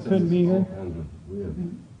people that couldn't be here.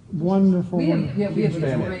 Wonderful. We have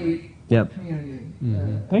a great community.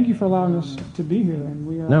 Thank you for allowing us to be here, and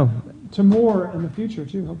we are to more in the future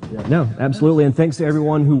too. Hopefully. No, absolutely, and thanks to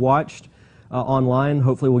everyone who watched online.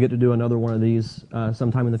 Hopefully we'll get to do another one of these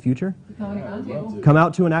sometime in the future. Come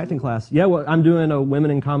out to an acting class. Yeah, well, I'm doing a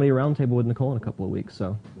Women in Comedy Roundtable with Nicole in a couple of weeks,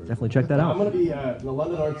 so definitely check that out. I'm going to be, the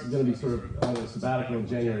London Arts is going to be sort of on a sabbatical in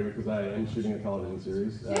January because I am shooting a television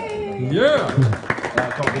series. Yeah!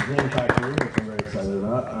 Called The Dream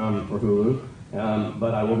for Hulu.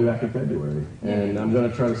 But I will be back in February, and I'm going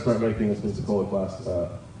to try to start making this Pensacola class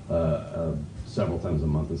several times a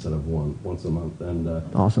month instead of once a month, and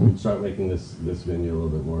awesome. Start making this venue a little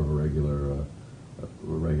bit more of a regular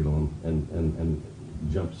one, and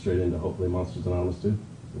jump straight into hopefully Monsters Anonymous too.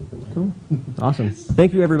 Cool. Awesome.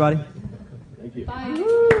 Thank you, everybody. Thank you.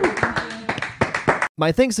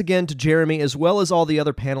 My thanks again to Jeremy, as well as all the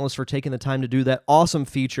other panelists, for taking the time to do that awesome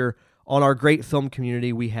feature on our great film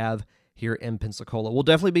community we have here in Pensacola. We'll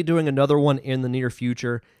definitely be doing another one in the near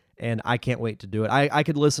future, and I can't wait to do it. I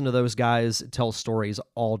could listen to those guys tell stories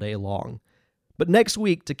all day long. But next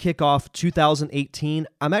week, to kick off 2018,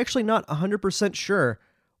 I'm actually not 100% sure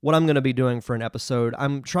what I'm going to be doing for an episode.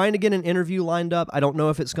 I'm trying to get an interview lined up. I don't know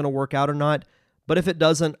if it's going to work out or not, but if it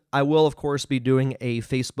doesn't, I will, of course, be doing a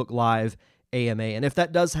Facebook Live AMA. And if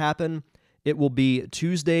that does happen, it will be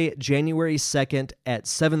Tuesday, January 2nd at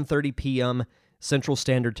 7:30 p.m. Central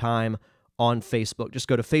Standard Time on Facebook. Just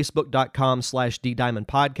go to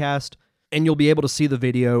facebook.com/DDiamondPodcast, and you'll be able to see the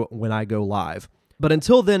video when I go live. But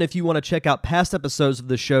until then, if you want to check out past episodes of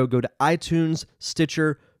the show, go to iTunes,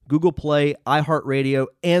 Stitcher, Google Play, iHeartRadio,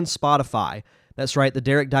 and Spotify. That's right, the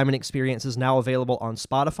Derek Diamond Experience is now available on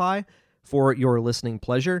Spotify for your listening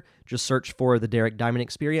pleasure. Just search for the Derek Diamond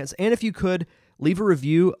Experience. And if you could, leave a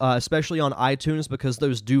review, especially on iTunes, because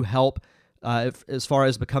those do help as far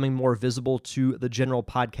as becoming more visible to the general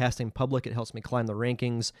podcasting public. It helps me climb the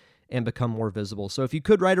rankings and become more visible. So if you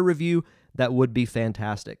could write a review, that would be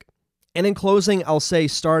fantastic. And in closing, I'll say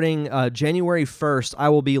starting January 1st, I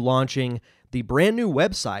will be launching the brand new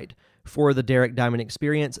website for the Derek Diamond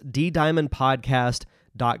Experience,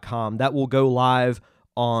 ddiamondpodcast.com. That will go live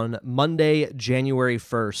on Monday, January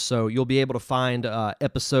 1st. So you'll be able to find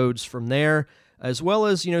episodes from there, as well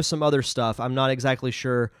as, some other stuff. I'm not exactly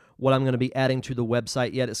sure what I'm going to be adding to the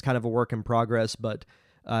website yet. It's kind of a work in progress, but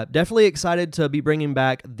definitely excited to be bringing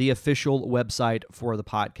back the official website for the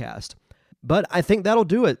podcast. But I think that'll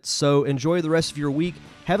do it. So enjoy the rest of your week.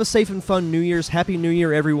 Have a safe and fun New Year's. Happy New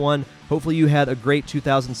Year, everyone. Hopefully you had a great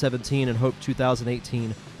 2017 and hope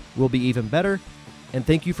 2018 will be even better. And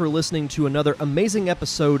thank you for listening to another amazing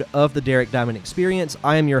episode of the Derek Diamond Experience.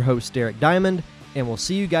 I am your host, Derek Diamond, and we'll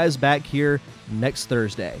see you guys back here next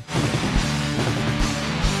Thursday.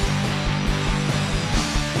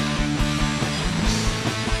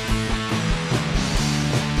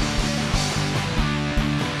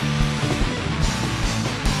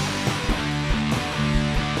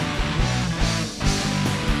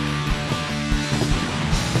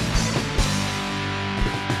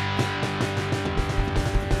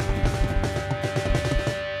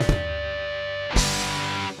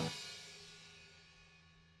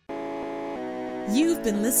 You've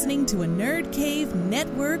been listening to a Nerd Cave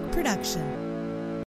Network production.